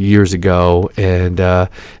years ago, and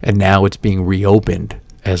now it's being reopened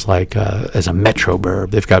as as a metro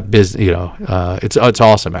burb. They've got business, it's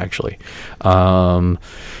awesome actually,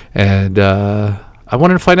 I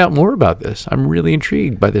wanted to find out more about this. I'm really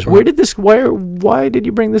intrigued by this. Where did this? Why did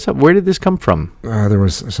you bring this up? Where did this come from? There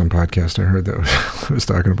was some podcast I heard that was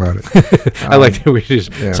talking about it. I like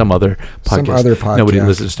that some other podcast nobody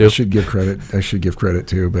listens to. I should give credit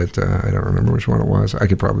to, but I don't remember which one it was. I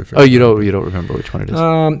could probably figure. Oh, you don't remember which one it is?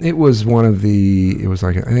 It was one of the. It was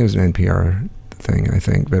I think it was an NPR thing, I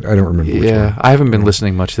think, but I don't remember which one. Yeah, I haven't been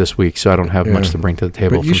listening much this week, so I don't have much to bring to the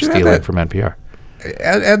table from stealing from NPR.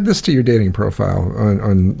 Add this to your dating profile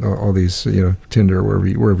on all these, Tinder,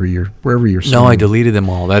 wherever you're. No, I deleted them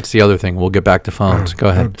all. That's the other thing. We'll get back to phones. Go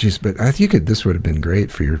ahead. But I think this would have been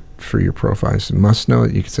great for your profiles. You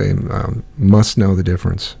could say must know the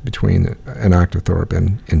difference between an Octothorpe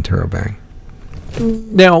and interrobang.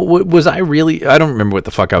 Now, was I really? I don't remember what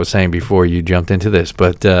the fuck I was saying before you jumped into this,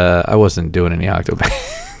 but I wasn't doing any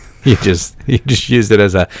Octobang. You just used it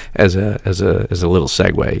as a little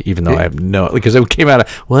segue, even though I have because it came out of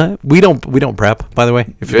what we don't prep, by the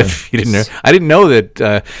way. If you didn't know, I didn't know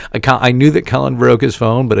that I knew that Colin broke his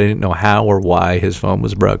phone, but I didn't know how or why his phone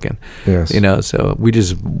was broken. Yes, so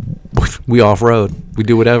we off road, we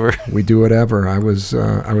do whatever. We do whatever. I was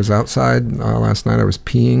outside last night. I was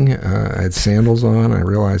peeing. I had sandals on. I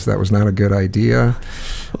realized that was not a good idea.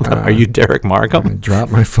 Are you Derek Markham? I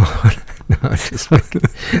dropped my phone. No, just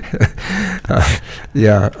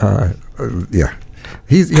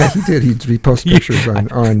He did. He posts pictures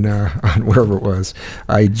on wherever it was,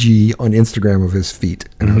 IG, on Instagram of his feet,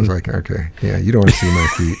 and I was like, okay, yeah, you don't want to see my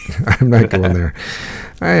feet. I'm not going there.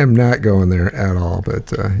 I am not going there at all.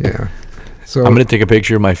 But yeah. So I'm going to take a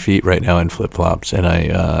picture of my feet right now in flip-flops, and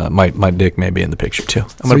my dick may be in the picture too.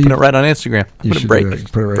 I'm going to put it right on Instagram. I'm going to break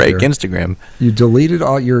Instagram. You deleted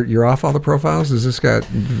all you're off all the profiles? Is this got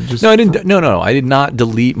just... No, I didn't. No, I did not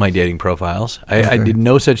delete my dating profiles. I did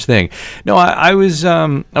no such thing. No, I was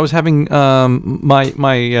having my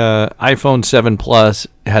iPhone 7 Plus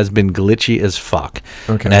has been glitchy as fuck.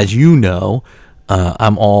 Okay. And as you know,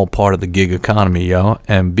 I'm all part of the gig economy, yo.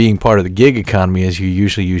 And being part of the gig economy is you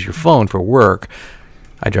usually use your phone for work.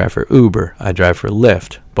 I drive for Uber. I drive for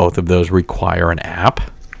Lyft. Both of those require an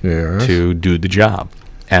app to do the job.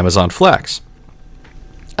 Amazon Flex.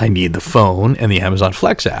 I need the phone and the Amazon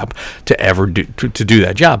Flex app to do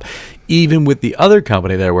that job. Even with the other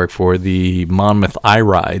company that I work for, the Monmouth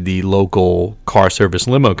iRide, the local car service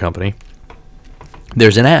limo company,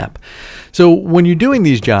 there's an app. So when you're doing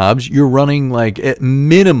these jobs, you're running like at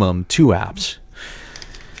minimum 2 apps.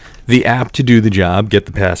 The app to do the job, get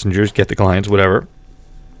the passengers, get the clients, whatever.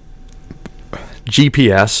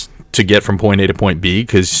 GPS to get from point A to point B,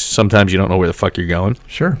 because sometimes you don't know where the fuck you're going.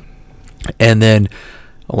 Sure. And then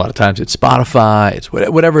a lot of times it's Spotify, it's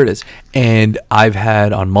whatever it is. And I've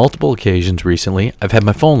had on multiple occasions recently, I've had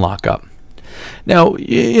my phone lock up. Now,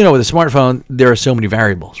 you know, with a smartphone, there are so many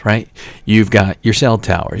variables, right? You've got your cell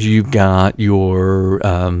towers. You've got your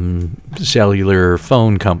cellular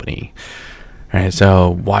phone company, right?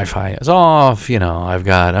 So Wi-Fi is off. You know, I've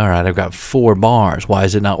got 4 bars. Why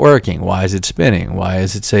is it not working? Why is it spinning? Why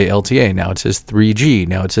does it say LTA? Now it says 3G.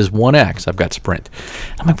 Now it says 1X. I've got Sprint.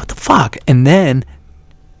 I'm like, what the fuck? And then,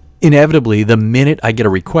 inevitably, the minute I get a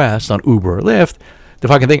request on Uber or Lyft, the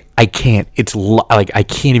fucking thing, I can't. It's like I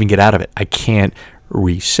can't even get out of it. I can't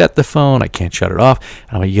reset the phone. I can't shut it off.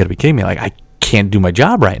 And I'm like, you got to be kidding me! Like, I can't do my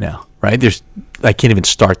job right now. Right? I can't even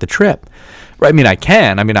start the trip. Right? I mean, I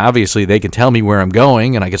can. I mean, obviously they can tell me where I'm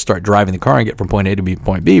going, and I can start driving the car and get from point A to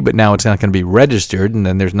point B. But now it's not going to be registered, and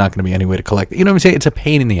then there's not going to be any way to collect it. You know what I'm saying? It's a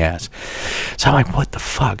pain in the ass. So I'm like, what the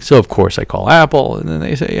fuck? So of course I call Apple, and then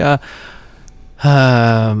they say,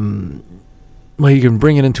 well, you can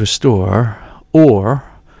bring it into a store. Or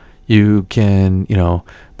you can,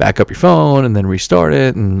 back up your phone and then restart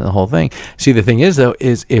it and the whole thing. See, the thing is, though,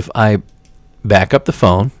 is if I back up the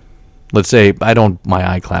phone, let's say my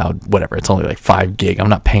iCloud, whatever, it's only like 5 gig. I'm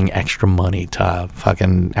not paying extra money to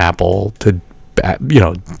fucking Apple to,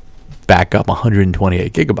 back up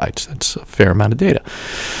 128 gigabytes. That's a fair amount of data.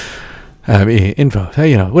 Info,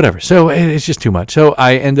 whatever. So it's just too much. So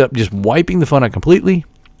I end up just wiping the phone out completely,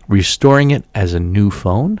 restoring it as a new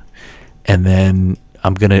phone. And then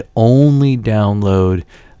I'm going to only download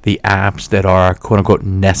the apps that are, quote unquote,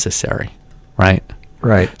 necessary, right?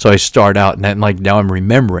 Right. So I start out, and then, now I'm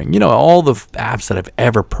remembering, all the apps that I've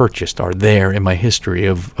ever purchased are there in my history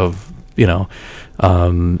of my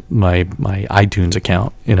iTunes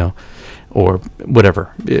account, or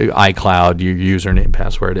whatever, iCloud, your username,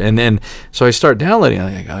 password. And then, so I start downloading.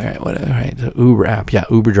 I'm like, all right, the Uber app. Yeah,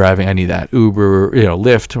 Uber driving, I need that. Uber,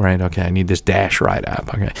 Lyft, right? Okay, I need this Dash Ride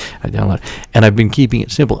app. Okay, I download. And I've been keeping it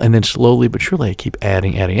simple. And then slowly but surely, I keep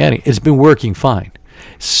adding. It's been working fine.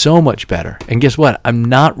 So much better. And guess what? I'm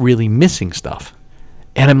not really missing stuff.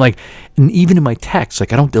 And I'm like, and even in my texts, I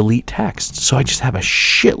don't delete texts. So I just have a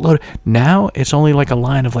shitload. Now it's only like a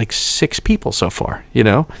line of 6 people so far,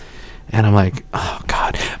 And I'm like, oh,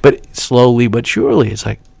 God. But slowly but surely, it's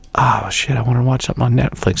like, oh, shit, I want to watch something on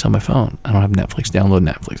Netflix on my phone. I don't have Netflix. Download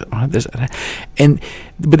Netflix. I don't have this.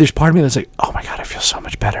 But there's part of me that's like, oh, my God, I feel so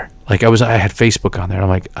much better. I had Facebook on there, and I'm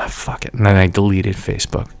like, oh, fuck it. And then I deleted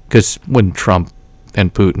Facebook. Because when Trump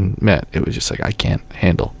and Putin met, it was just like, I can't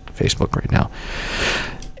handle Facebook right now.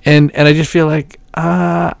 And I just feel like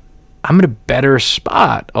I'm in a better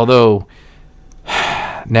spot. Although...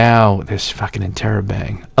 now this fucking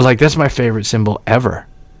interrobang, that's my favorite symbol ever.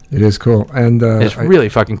 It is cool, and it's really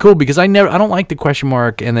fucking cool because I don't like the question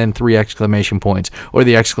mark and then 3 exclamation points, or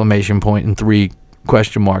the exclamation point and 3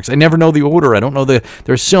 question marks. I never know the order. I don't know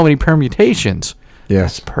there's so many permutations.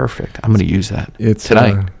 Yes, that's perfect. I'm going to use that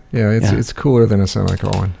tonight. It's cooler than a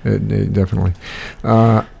semicolon. It definitely.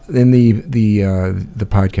 In the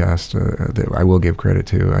podcast that I will give credit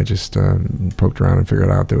to, I just poked around and figured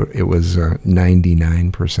out that it was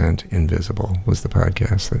 99% invisible was the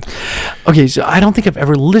podcast. Okay, so I don't think I've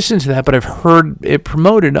ever listened to that, but I've heard it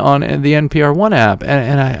promoted on the NPR One app,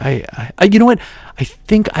 and I you know what? I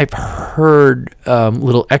think I've heard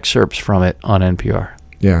little excerpts from it on NPR.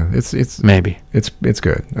 Yeah, it's maybe it's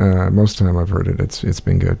good. Most of the time I've heard it, it's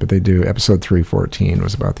been good. But they do episode 314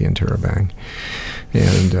 was about the interrobang,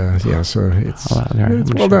 and yeah, so it's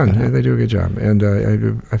well done. They do a good job, and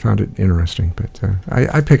I found it interesting. But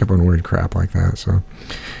I pick up on weird crap like that, so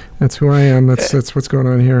that's who I am. That's what's going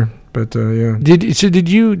on here. But yeah. Did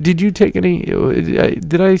you take any?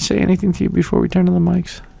 Did I say anything to you before we turned on the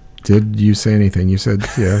mics? Did you say anything? You said,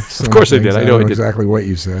 yeah. Of course I did. I know exactly what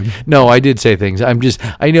you said. No, I did say things. I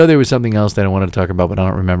know there was something else that I wanted to talk about, but I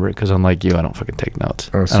don't remember it because unlike you, I don't fucking take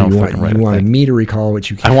notes. Oh, so you wanted me to recall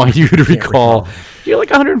what you can't. I want you to recall. You're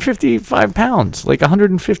like 155 pounds, like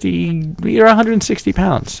 150, you're 160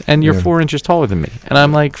 pounds, and you're 4 inches taller than me. And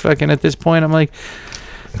I'm like, fucking at this point, I'm like,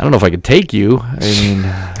 I don't know if I could take you. I mean,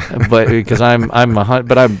 but because I've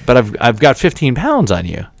got 15 pounds on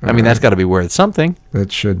you. I mean, that's got to be worth something.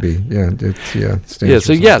 That should be, yeah.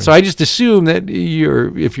 So I just assume that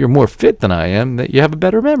if you're more fit than I am, that you have a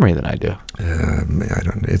better memory than I do. I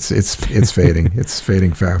don't. It's fading. It's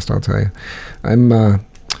fading fast. I'll tell you. I'm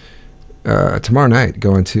tomorrow night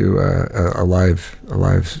going to a live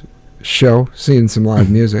show, seeing some live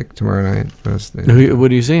music tomorrow night.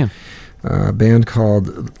 What are you seeing? A band called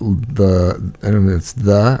I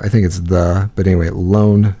think it's but anyway,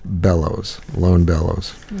 Lone Bellows, Lone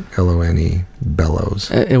Bellows.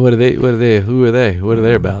 And what are they? Who are they? What are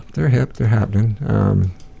they about? They're hip. They're happening.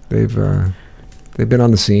 They've been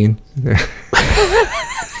on the scene.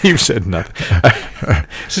 You said nothing.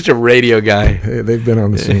 Such a radio guy. They've been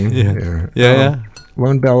on the scene. Yeah.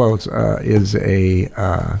 Lone Bellows is a.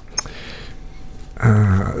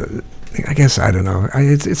 I guess I don't know.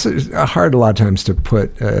 It's hard a lot of times to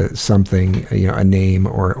put something, a name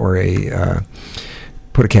or a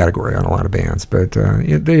put a category on a lot of bands, but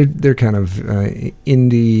they're kind of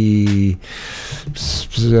indie.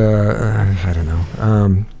 I don't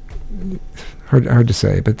know. Hard to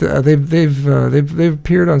say, but they've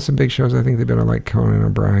appeared on some big shows. I think they've been on like Conan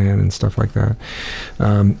O'Brien and stuff like that.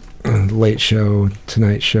 Late Show,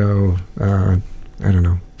 Tonight Show. I don't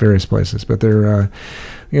know, various places, but they're.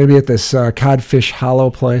 Going to be at this Codfish Hollow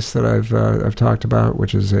place that I've talked about,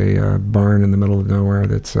 which is a barn in the middle of nowhere.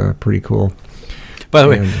 That's pretty cool. By the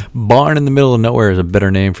way, barn in the middle of nowhere is a better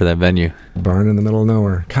name for that venue. Barn in the middle of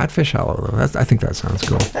nowhere, Codfish Hollow. Though I think that sounds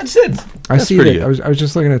cool. That's it. I see that. I was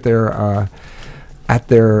just looking at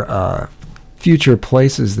their future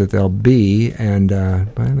places that they'll be, and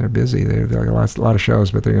man, they're busy. They've got a lot of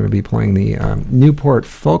shows, but they're going to be playing the Newport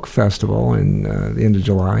Folk Festival in the end of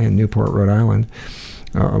July in Newport, Rhode Island.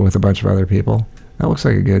 With a bunch of other people. That looks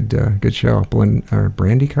like a good show.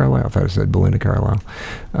 Brandy Carlisle. I thought I said Belinda Carlisle.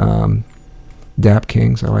 Dap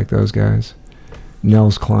Kings. I like those guys.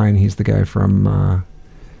 Nels Klein. He's the guy from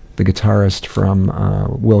the guitarist from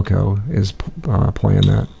Wilco is playing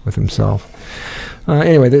that with himself.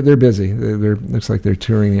 Anyway, they're busy. They're looks like they're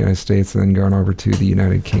touring the United States and then going over to the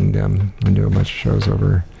United Kingdom and do a bunch of shows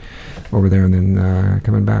over there and then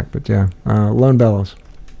coming back. But yeah, Lone Bellows.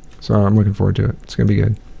 So I'm looking forward to it. It's gonna be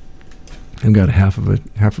good. I've got half of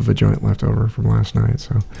a joint left over from last night.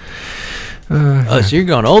 So. So you're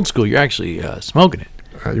going old school. You're actually smoking it.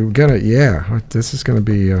 You're gonna, yeah. This is gonna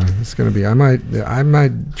be. I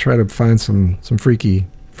might try to find some freaky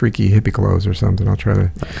hippie clothes or something. I'll try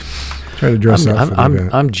to dress up for the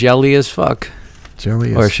event. I'm jelly as fuck. Jelly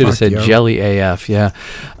as fuck. Or I should have said jelly AF. Yeah.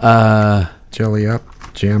 Jelly up,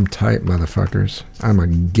 jam tight, motherfuckers. I'm a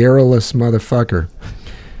garrulous motherfucker.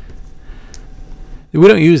 We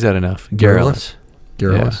don't use that enough. Garrulous.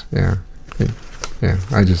 Yeah.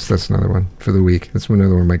 That's another one for the week. That's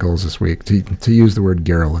another one of my goals this week, to use the word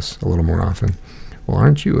garrulous a little more often. Well,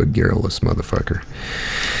 aren't you a garrulous motherfucker?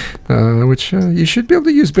 Which you should be able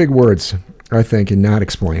to use big words, I think, and not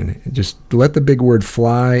explain. Just let the big word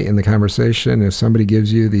fly in the conversation. If somebody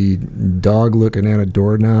gives you the dog looking at a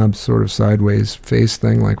doorknob sort of sideways face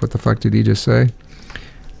thing, like, what the fuck did he just say?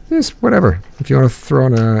 Just whatever. If you want to throw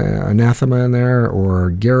in an anathema in there, or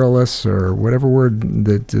garrulous, or whatever word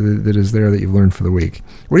that is there that you've learned for the week.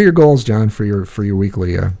 What are your goals, John, for your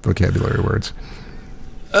weekly vocabulary words?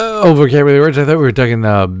 Vocabulary words. I thought we were talking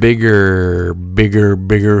bigger.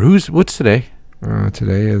 What's today?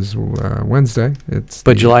 Today is Wednesday.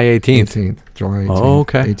 But July 18th. July 18th. Oh,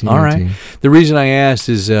 okay. 18, all right. 18. The reason I asked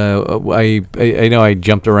is I know I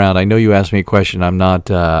jumped around. I know you asked me a question. I'm not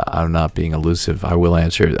being elusive. I will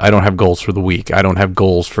answer. I don't have goals for the week. I don't have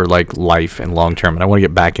goals for like life and long term. And I want to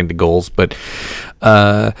get back into goals. But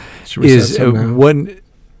one.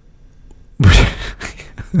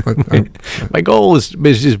 My goal is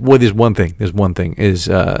just one thing. There's one thing. Is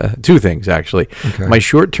two things actually. Okay. My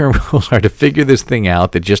short-term goals are to figure this thing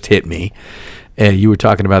out that just hit me, you were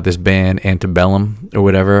talking about this band Antebellum or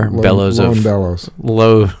whatever, Bellows Lone of Bellows.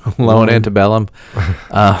 Lone Antebellum.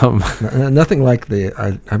 Nothing like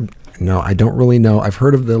I don't really know. I've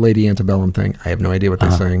heard of the Lady Antebellum thing. I have no idea what they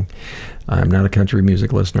sing. I'm not a country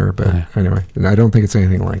music listener, but anyway, I don't think it's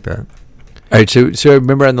anything like that. All right, so I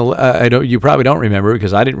remember on the you probably don't remember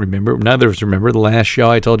because I didn't remember. None of us remember the last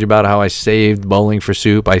show I told you about how I saved Bowling for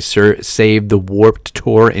Soup. I saved the Warped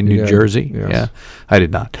Tour in New Jersey. Yes. Yeah, I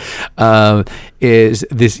did not. Is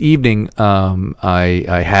this evening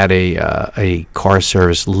I had a car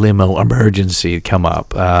service limo emergency come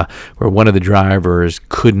up where one of the drivers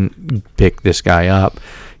couldn't pick this guy up.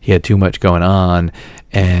 He had too much going on.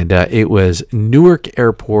 And it was Newark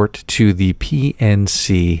Airport to the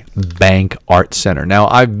PNC Bank Art Center. Now,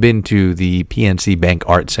 I've been to the PNC Bank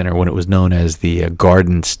Art Center when it was known as the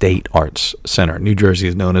Garden State Arts Center. New Jersey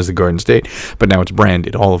is known as the Garden State, but now it's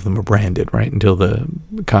branded. All of them are branded, right, until the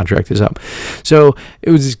contract is up. So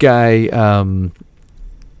it was this guy.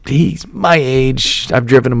 He's my age. I've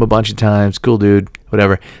driven him a bunch of times. Cool dude,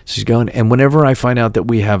 whatever. So he's going. And whenever I find out that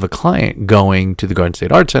we have a client going to the Garden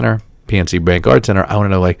State Art Center, PNC Bank Art Center, I want to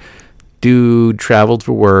know, like, dude traveled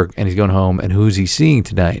for work and he's going home, and who's he seeing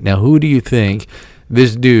tonight? Now, who do you think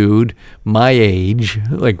this dude, my age,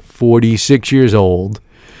 like 46 years old,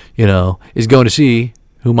 is going to see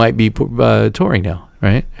who might be touring now,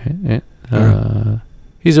 right?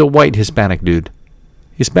 He's a white Hispanic dude.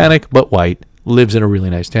 Hispanic, but white, lives in a really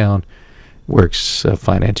nice town, works a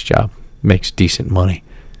finance job, makes decent money.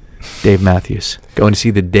 Dave Matthews. Going to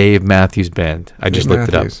see the Dave Matthews Band. I just looked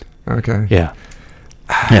it up. Okay. Yeah.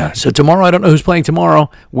 Yeah. So tomorrow, I don't know who's playing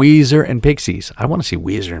tomorrow. Weezer and Pixies. I want to see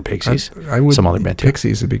Weezer and Pixies. I would. Some other band too.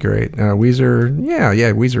 Pixies would be great. Weezer. Yeah.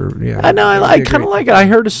 Weezer. Yeah. I know. I kind of like it. I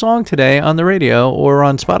heard a song today on the radio or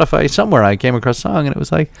on Spotify somewhere. I came across a song and it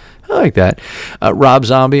was like, I like that. Rob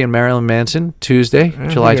Zombie and Marilyn Manson, Tuesday,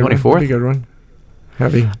 July 24th. That'd be a good one.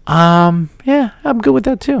 Heavy. Yeah, I'm good with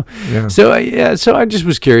that too. Yeah. So I just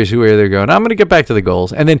was curious where they're going. I'm going to get back to the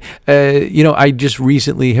goals, and then I just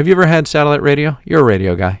recently. Have you ever had satellite radio? You're a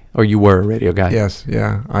radio guy, or you were a radio guy? Yes.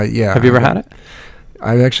 Yeah. Have you ever had it?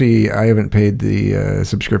 I haven't paid the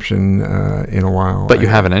subscription in a while. But you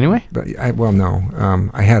haven't anyway? But no.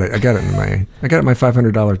 I had it. I got it in my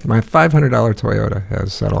 $500. My $500 Toyota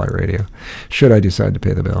has satellite radio. Should I decide to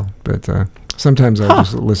pay the bill, but sometimes I'll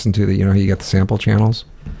just listen to the. You got the sample channels.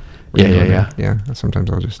 Yeah. Sometimes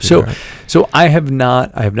I'll just do that. So I have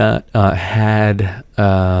not had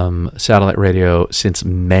satellite radio since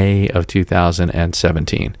May of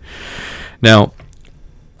 2017. Now,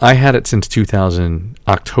 I had it since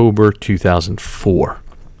October 2004.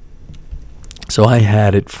 So I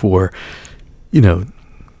had it for,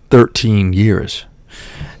 13 years.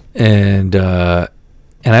 And I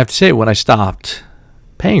have to say, when I stopped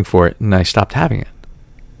paying for it and I stopped having it,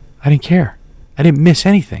 I didn't care. I didn't miss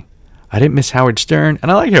anything. I didn't miss Howard Stern.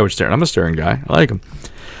 And I like Howard Stern. I'm a Stern guy. I like him.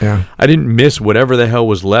 Yeah. I didn't miss whatever the hell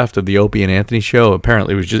was left of the Opie and Anthony show.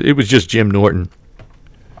 Apparently it was just Jim Norton.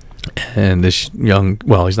 And this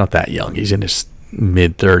he's not that young. He's in his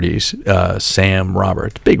mid-30s. Sam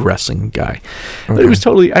Roberts, big wrestling guy. Okay. But it was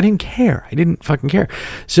I didn't care. I didn't fucking care.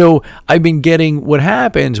 So I've been getting, what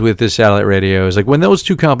happens with this satellite radio is like when those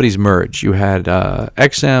two companies merged, you had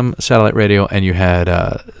XM satellite radio and you had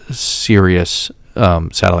Sirius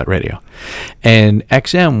satellite radio. And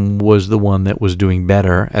XM was the one that was doing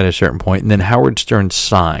better at a certain point. And then Howard Stern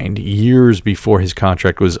signed years before his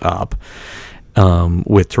contract was up.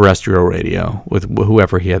 With terrestrial radio, with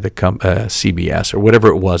whoever he had, the CBS or whatever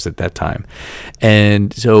it was at that time.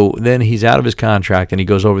 And so then he's out of his contract and he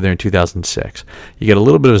goes over there in 2006. You get a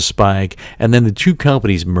little bit of a spike, and then the two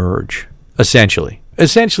companies merge, essentially.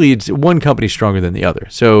 Essentially, it's one company stronger than the other.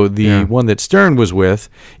 So the one that Stern was with,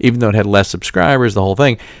 even though it had less subscribers, the whole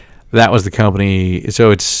thing, that was the company.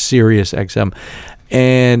 So it's Sirius XM.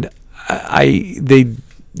 And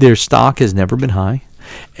their stock has never been high.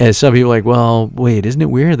 And some people are like, well, wait, isn't it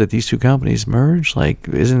weird that these two companies merge? Like,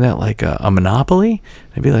 isn't that like a monopoly?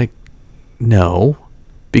 I'd be like, no,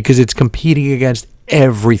 because it's competing against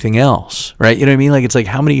everything else, right? You know what I mean? Like, it's like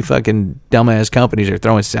how many fucking dumbass companies are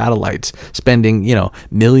throwing satellites, spending,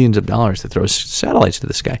 millions of dollars to throw satellites to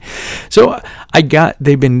the sky. So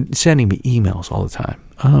they've been sending me emails all the time.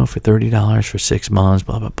 Oh, for $30 for 6 months,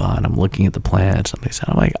 blah, blah, blah. And I'm looking at the plans.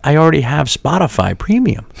 I'm like, I already have Spotify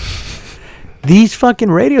Premium. These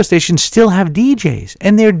fucking radio stations still have DJs,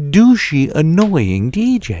 and they're douchey, annoying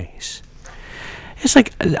DJs. It's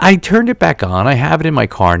like, I turned it back on. I have it in my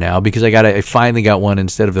car now because I finally got one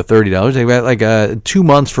instead of the $30. I got like 2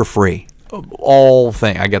 months for free. All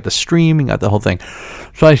thing. I got the streaming, got the whole thing.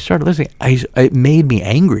 So I started listening. It made me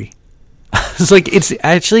angry. It's like, it's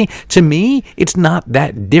actually, to me, it's not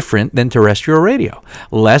that different than terrestrial radio.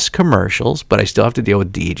 Less commercials, but I still have to deal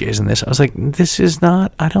with DJs and this. I was like, this is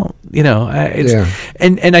not, I don't,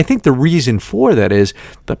 and I think the reason for that is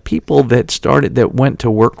the people that went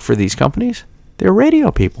to work for these companies, they're radio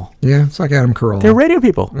people. Yeah, it's like Adam Carolla. They're radio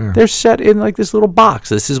people. Yeah. They're set in like this little box.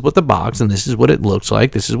 This is what the box, and this is what it looks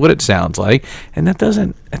like. This is what it sounds like, and that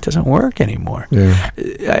doesn't work anymore. Yeah,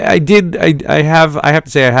 I have to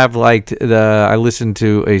say I have liked I listened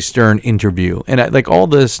to a Stern interview, and like all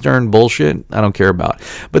the Stern bullshit I don't care about,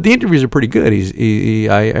 but the interviews are pretty good.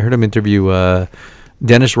 I heard him interview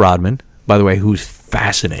Dennis Rodman, by the way, who's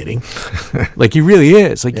fascinating. Like, he really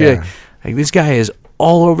is. Like, yeah. like this guy is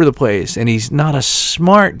all over the place, and he's not a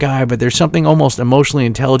smart guy, but there's something almost emotionally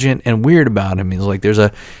intelligent and weird about him. He's like,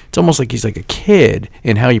 it's almost like he's like a kid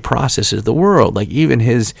in how he processes the world. Like, even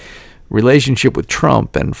his relationship with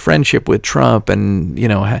Trump and friendship with Trump, and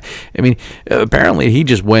apparently he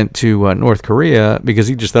just went to North Korea because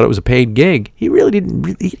he just thought it was a paid gig. He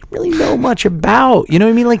didn't really know much about, you know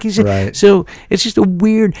what I mean? Like, he's right. So it's just a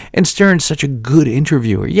weird, and Stern's such a good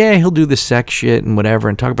interviewer. Yeah, he'll do the sex shit and whatever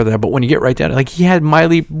and talk about that, but when you get right down to it, like, he had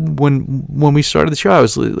Miley when we started the show. I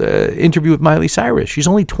was interviewed with Miley Cyrus. She's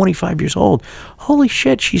only 25 years old. Holy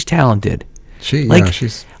shit, she's talented.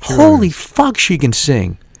 Holy fuck, she can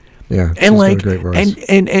sing. Yeah, and like, got a great voice.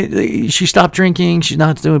 And she stopped drinking. She's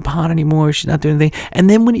not doing pot anymore. She's not doing anything. And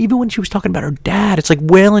then even when she was talking about her dad, it's like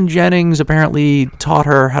Waylon Jennings apparently taught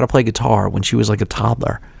her how to play guitar when she was like a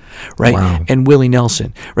toddler, right? Wow. And Willie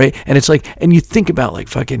Nelson, right? And it's like, and you think about like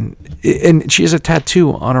fucking, and she has a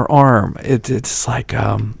tattoo on her arm. It's like,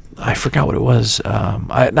 I forgot what it was.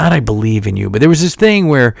 I believe in you, but there was this thing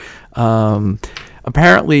where,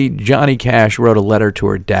 apparently Johnny Cash wrote a letter to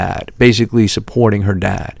her dad, basically supporting her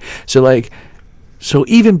dad. So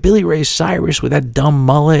even Billy Ray Cyrus with that dumb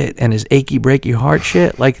mullet and his achy breaky heart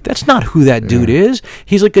shit, like, that's not who that dude is.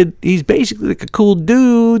 He's basically like a cool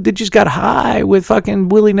dude that just got high with fucking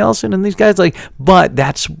Willie Nelson and these guys, like, but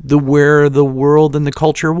that's where the world and the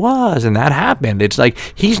culture was, and that happened. It's like,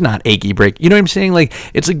 he's not achy breaky. You know what I'm saying? Like,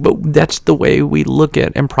 it's like, but that's the way we look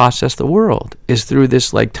at and process the world, is through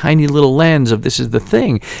this like tiny little lens of this is the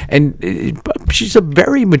thing. And she's a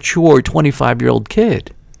very mature 25-year-old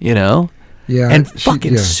kid, you know? Yeah, and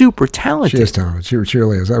fucking super talented. She is talented. She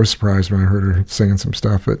really is. I was surprised when I heard her singing some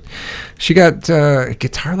stuff, but she got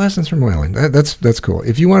guitar lessons from Waylon. That's cool.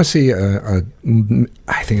 If you want to see I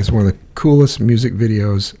think it's one of the coolest music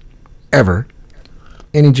videos ever,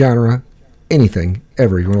 any genre, anything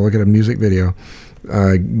ever. You want to look at a music video,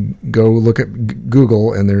 go look at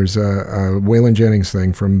Google, and there's a Waylon Jennings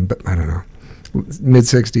thing from, I don't know,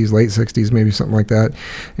 mid-60s, late 60s, maybe something like that.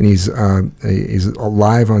 And he's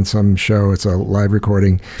live on some show. It's a live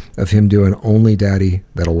recording of him doing Only Daddy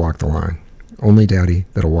That'll Walk the Line. Only Daddy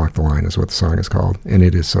That'll Walk the Line is what the song is called. And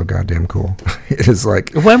it is so goddamn cool. It is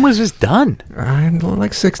like... When was this done?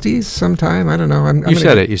 Like 60s sometime. I don't know. You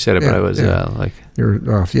said it, but I was like...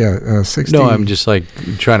 You're off. Yeah, 60... No, I'm just like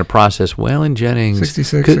trying to process Waylon Jennings.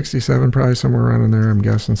 66, 67, probably somewhere around in there, I'm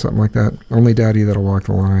guessing, something like that. Only Daddy That'll Walk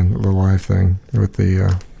the Line, the live thing with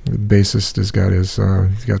the bassist has got his...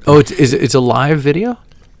 it's a live video?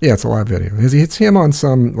 Yeah, it's a live video. It's him on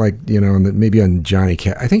some, like, you know, maybe on Johnny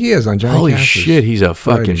Cash. I think he is on Johnny Cash. Holy shit, he's a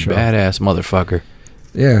fucking badass motherfucker.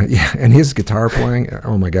 Yeah, and his guitar playing,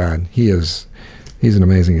 oh my God, he's an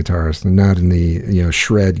amazing guitarist, and not in the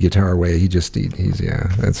shred guitar way. That's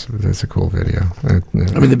a cool video. I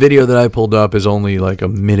mean, the video that I pulled up is only like a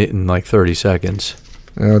minute and like 30 seconds.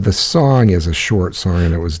 The song is a short song,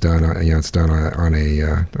 and it was done. It's done on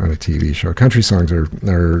a TV show. Country songs are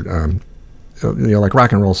like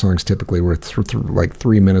rock and roll songs typically were like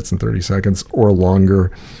 3 minutes and 30 seconds or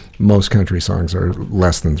longer. Most country songs are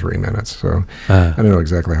less than 3 minutes. So I don't know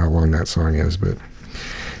exactly how long that song is, but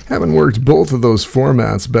having worked both of those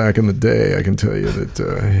formats back in the day, I can tell you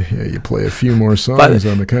that you play a few more songs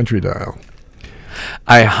on the country dial.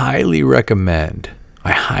 I highly recommend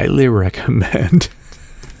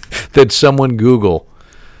that someone Google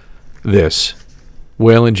this.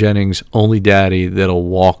 Waylon Jennings, Only Daddy That'll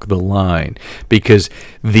Walk the Line, because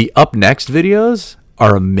the Up Next videos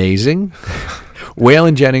are amazing.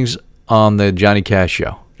 Waylon Jennings on the Johnny Cash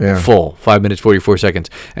show. Yeah. Full, 5 minutes, 44 seconds.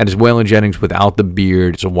 And it's Waylon Jennings without the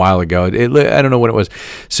beard. It's a while ago. I don't know when it was.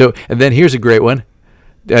 So, and then here's a great one.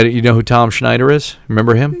 You know who Tom Schneider is?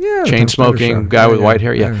 Remember him? Yeah. Chain-smoking guy with white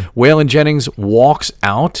hair? Yeah. Waylon Jennings walks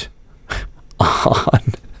out on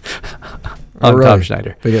really? Tom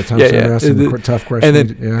Schneider. They get Tom Schneider asking tough questions. And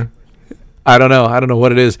then, I don't know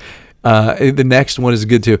what it is. The next one is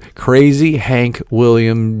good too. Crazy Hank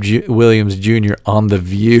Williams Jr. on The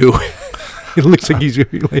View. It looks like he's.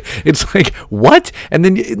 It's like what? And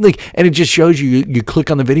then and it just shows you. You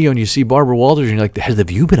click on the video and you see Barbara Walters, and you're like, "Has the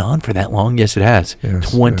View been on for that long?" Yes, it has.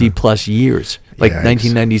 Yes, 20 plus years, like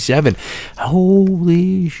 1997.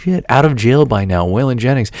 Holy shit! Out of jail by now, Waylon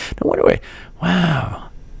Jennings. No wonder why. Wow.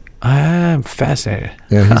 I'm fascinated.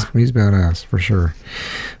 Yeah, he's badass for sure.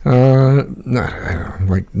 I don't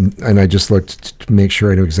know, and I just looked to make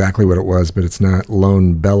sure I knew exactly what it was, but it's not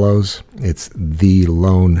Lone Bellows. It's the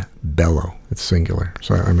Lone Bellow. It's singular.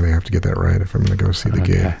 So I'm going to have to get that right if I'm going to go see the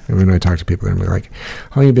gig. And when I talk to people, they're like,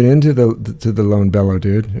 "How you been into the Lone Bellow,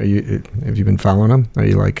 dude? Have you been following him? Are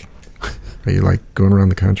you like going around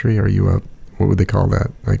the country? Are you what would they call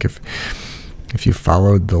that? Like if you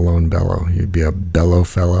followed the Lone Bellow, you'd be a bellow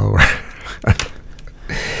fellow."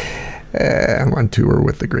 I'm on tour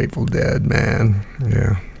with the Grateful Dead, man.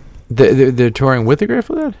 Yeah. They're touring with the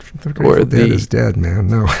Grateful Dead? The Grateful Dead is dead, man.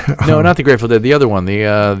 No. No, not the Grateful Dead. The other one,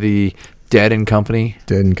 the Dead and Company.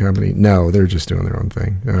 Dead and Company. No, they're just doing their own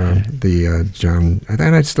thing. The John,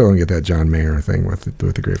 and I still don't get that John Mayer thing with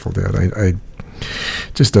the Grateful Dead. I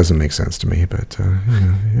just doesn't make sense to me, but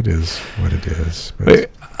it is what it is. But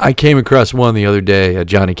I came across one the other day, a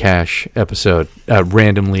Johnny Cash episode,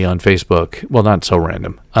 randomly on Facebook. Well, not so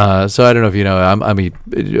random. So I don't know if you know.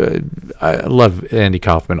 I love Andy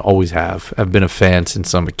Kaufman. Always have. I've been a fan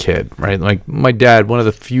since I'm a kid. Right, like my dad. One of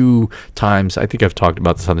the few times, I think I've talked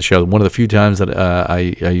about this on the show. One of the few times that I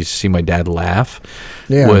used to see my dad laugh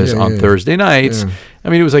was on Thursday nights. Yeah. I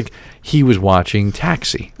mean, it was like he was watching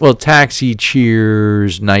Taxi. Well, Taxi,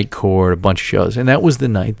 Cheers, Night Court, a bunch of shows, and that was the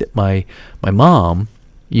night that my mom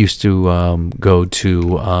used to go to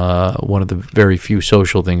one of the very few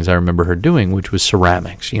social things I remember her doing, which was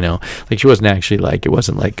ceramics. Like she wasn't actually like, it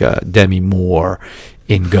wasn't like Demi Moore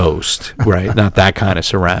in Ghost, right? Not that kind of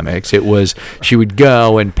ceramics. It was, she would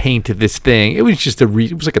go and paint this thing. It was just it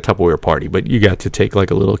was like a Tupperware party, but you got to take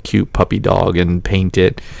like a little cute puppy dog and paint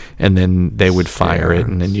it, and then they would fire it,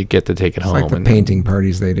 and then you get to take it home. Like the painting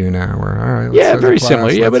parties they do now. Where, all right, very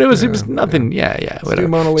similar. Yeah, but it was nothing. Yeah. Let's do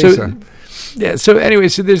Mona Lisa. So anyway,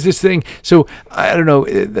 so there's this thing. So I don't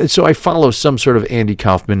know. So I follow some sort of Andy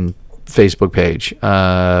Kaufman Facebook page.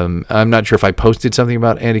 I'm not sure if I posted something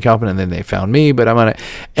about Andy Kaufman and then they found me, but I'm on it.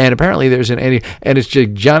 And apparently there's an Andy, and it's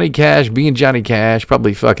just Johnny Cash being Johnny Cash,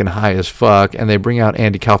 probably fucking high as fuck. And they bring out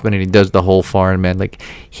Andy Kaufman and he does the whole foreign man, like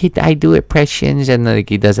I do impressions, and like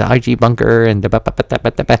he does the RG Bunker and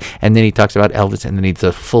and then he talks about Elvis, and then he's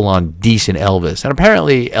a full on decent Elvis. And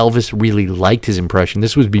apparently Elvis really liked his impression.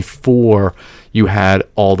 This was before you had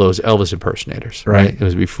all those Elvis impersonators, right? It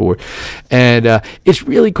was before. And it's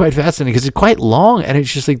really quite fascinating because it's quite long. And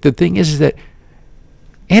it's just like, the thing is that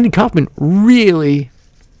Andy Kaufman really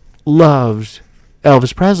loved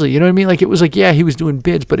Elvis Presley. You know what I mean? Like, it was like, yeah, he was doing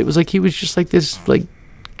bits, but it was like, he was just like this, like,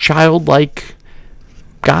 childlike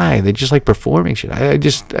guy that just like performing shit. I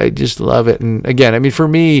just love it. And again, I mean, for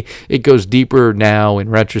me, it goes deeper now in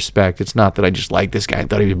retrospect. It's not that I just like this guy and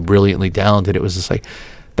thought he was brilliantly talented. It was just like,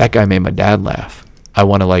 that guy made my dad laugh. I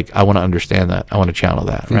want to understand that. I want to channel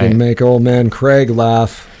that. He can make old man Craig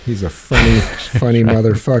laugh. He's a funny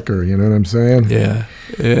motherfucker. You know what I'm saying? Yeah.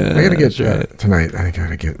 I gotta get tonight. I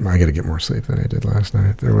gotta get more sleep than I did last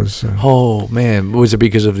night. There was. Oh man, was it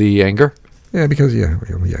because of the anger? Yeah, because yeah,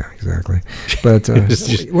 exactly. But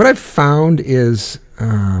what I've found is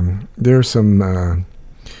there's some.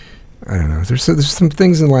 I don't know. There's some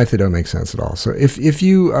things in life that don't make sense at all. So if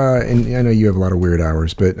you and I know you have a lot of weird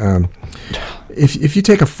hours, but if you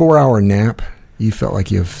take a 4-hour nap, you felt like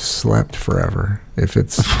you've slept forever. If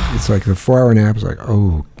it's like the 4-hour nap is like,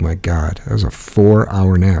 oh my God, that was a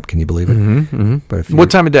 4-hour nap. Can you believe it? Mm-hmm. But if what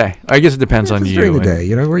time of day? I guess it depends on you. During the day,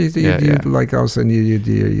 where you like all of a sudden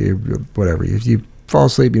you whatever. If you fall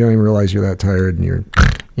asleep, you don't even realize you're that tired, and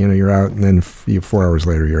you're out, and then 4 hours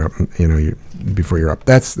later you're up. Before you're up,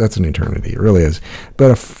 that's an eternity. It really is.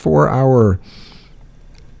 But a 4-hour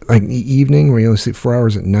like evening where you only sleep 4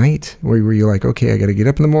 hours at night, where you're like, okay, I got to get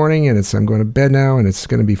up in the morning, and I'm going to bed now, and it's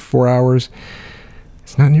going to be 4 hours.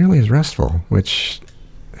 It's not nearly as restful, which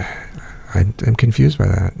I'm confused by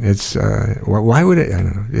that. It's why would it? I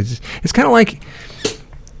don't know. It's kind of like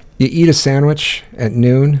you eat a sandwich at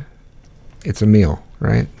noon, it's a meal,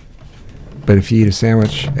 right? But if you eat a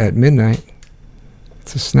sandwich at midnight,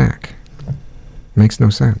 it's a snack. Makes no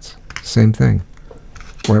sense. Same thing.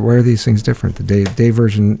 Why are these things different? The day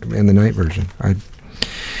version and the night version. I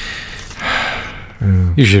don't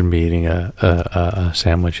know. You shouldn't be eating a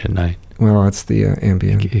sandwich at night. Well, that's the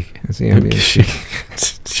ambient. It's the ambient.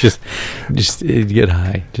 just get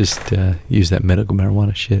high. Just use that medical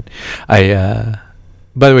marijuana shit.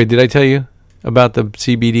 By the way, did I tell you about the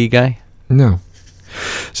CBD guy? No.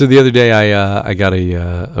 So the other day, I got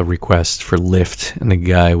a request for Lyft, and the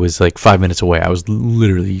guy was like 5 minutes away. I was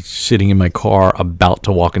literally sitting in my car about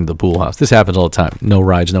to walk into the pool house. This happens all the time. No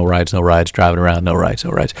rides, driving around, no rides.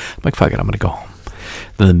 I'm like, fuck it, I'm going to go home.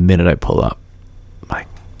 Then the minute I pull up, I'm like,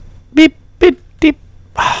 beep, beep, beep.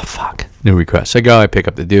 Ah, fuck. New request. I go, I pick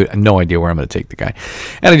up the dude. I have no idea where I'm going to take the guy.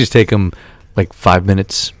 And I just take him like 5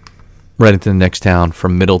 minutes right into the next town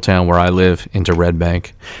from Middletown, where I live, into Red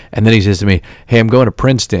Bank. And then he says to me, hey, I'm going to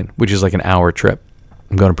Princeton, which is like an hour trip.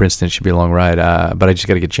 I'm going to Princeton. It should be a long ride, but I just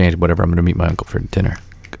got to get changed, whatever. I'm going to meet my uncle for dinner.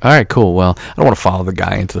 All right, cool. Well, I don't want to follow the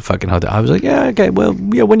guy into the fucking hotel. I was like, yeah, okay. Well,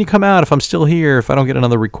 yeah, when you come out, if I'm still here, if I don't get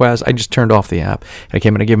another request, I just turned off the app. And I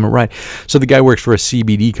came and I gave him a ride. So the guy works for a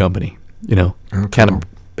CBD company, kind of.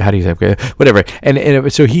 How do you say? Okay, whatever.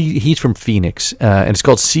 And so he's from Phoenix, and it's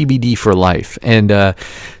called CBD for Life. And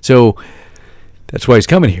so that's why he's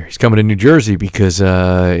coming here. He's coming to New Jersey because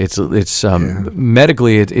it's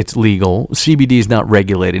medically it's legal. CBD is not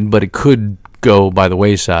regulated, but it could go by the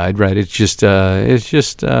wayside, right? It's just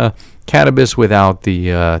cannabis without the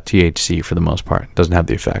THC for the most part. It doesn't have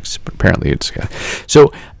the effects, but apparently it's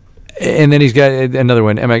so. And then he's got another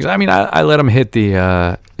one, MX. I mean, I let him hit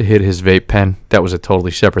his vape pen. That was a totally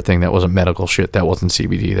separate thing. That wasn't medical shit. That wasn't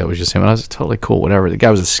CBD. That was just him. And I was totally cool, whatever. The guy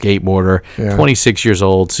was a skateboarder, 26 years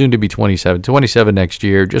old, soon to be 27 next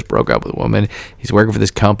year, just broke up with a woman. He's working for this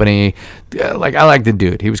company. I like the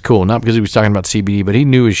dude. He was cool, not because he was talking about CBD, but he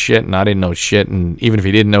knew his shit, and I didn't know shit. And even if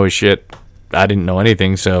he didn't know his shit, I didn't know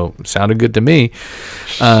anything, so it sounded good to me.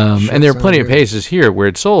 And there are plenty of places here where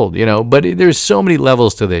it's sold, but there's so many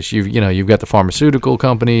levels to this. You've got the pharmaceutical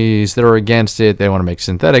companies that are against it. They want to make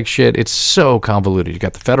synthetic shit. It's so convoluted. You've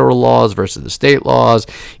got the federal laws versus the state laws.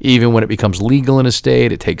 Even when it becomes legal in a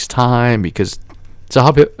state, it takes time because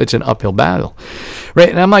it's an uphill battle, right?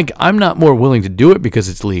 And I'm like, I'm not more willing to do it because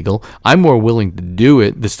it's legal. I'm more willing to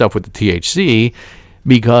do the stuff with the THC,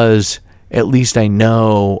 because at least I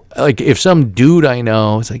know, like, if some dude I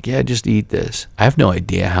know is like, yeah, just eat this. I have no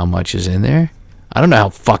idea how much is in there. I don't know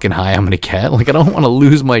how fucking high I'm going to get. Like, I don't want to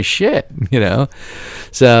lose my shit,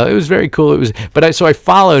 So it was very cool. So I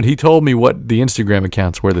followed, he told me what the Instagram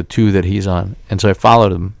accounts were, the two that he's on. And so I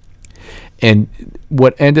followed him. And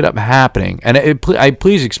what ended up happening, and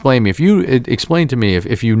please explain me, explain to me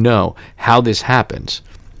if you know how this happens.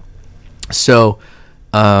 So,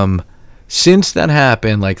 since that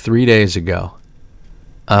happened like 3 days ago,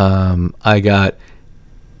 I got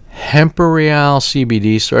Hempereal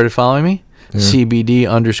CBD started following me. CBD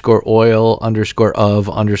 _oil_of_hemp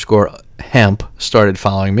started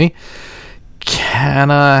following me.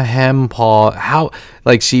 Canna Hempal,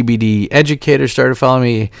 like CBD educators started following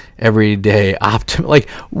me. Everyday Optim, like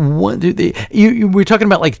what do they? We're talking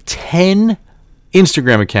about like 10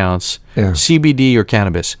 Instagram accounts, CBD or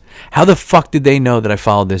cannabis. How the fuck did they know that I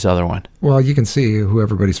followed this other one? Well, you can see who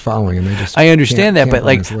everybody's following, and they just. I understand that,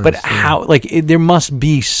 but how? Like, there must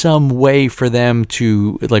be some way for them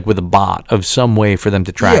to, like, with a bot, of some way for them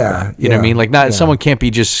to track that. You know what I mean? Like, someone can't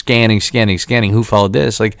be just scanning. Who followed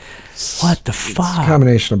this? Like, what the fuck? It's a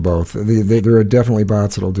combination of both. There are definitely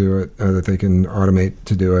bots that'll do it, that they can automate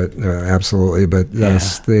to do it. Absolutely, but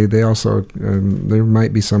yes, they also there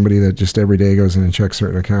might be somebody that just every day goes in and checks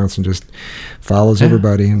certain accounts and just follows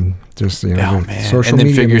everybody and just social and then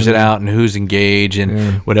media figures it out and who's engaged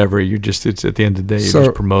and whatever. It's at the end of the day, you're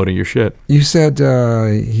just promoting your shit. You said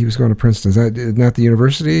he was going to Princeton. Is that not the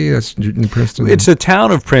university? That's in Princeton. It's the town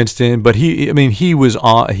of Princeton, but he was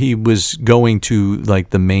going to like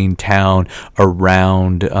the main town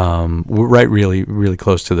around, right, really, really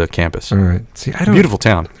close to the campus. All right. See, beautiful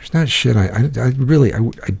town. There's not shit. I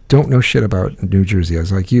don't know shit about New Jersey. I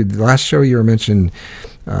was like you. The last show you were mentioning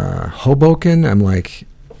Hoboken. I'm like,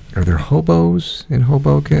 are there hobos in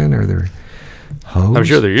Hoboken? Are there hoes? I'm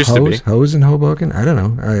sure there used to be. Hoes in Hoboken? I don't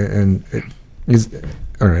know.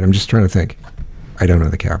 All right, I'm just trying to think. I don't know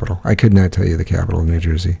the capital. I could not tell you the capital of New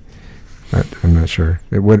Jersey. I'm not sure.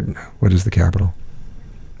 What is the capital?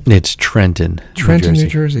 It's Trenton. Trenton, New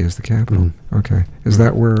Jersey is the capital. Mm-hmm. Okay. Is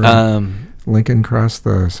that where Lincoln crossed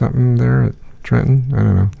the something there at Trenton? I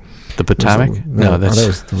don't know. The Potomac? That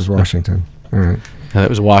was Washington. All right. No, that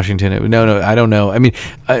was Washington. No, I don't know. I mean,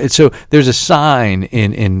 so there's a sign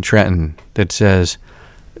in Trenton that says,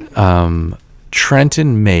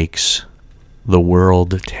 Trenton makes, the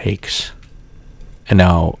world takes. And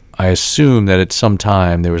now I assume that at some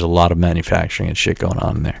time there was a lot of manufacturing and shit going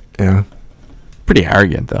on in there. Yeah. Pretty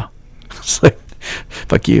arrogant, though. It's like,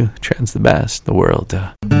 fuck you. Trenton's the best. The world.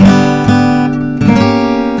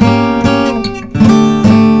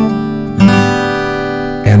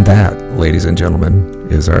 And that, ladies and gentlemen,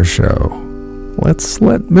 is our show. let's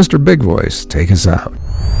let Mr. Big Voice take us out.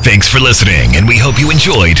 Thanks for listening, and we hope you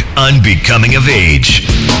enjoyed Unbecoming of Age.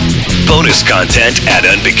 Bonus content at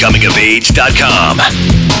unbecomingofage.com.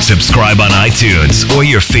 Subscribe on iTunes or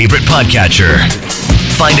your favorite podcatcher.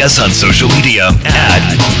 Find us on social media at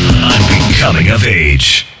Unbecoming of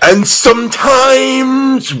Age. And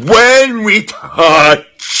sometimes when we touch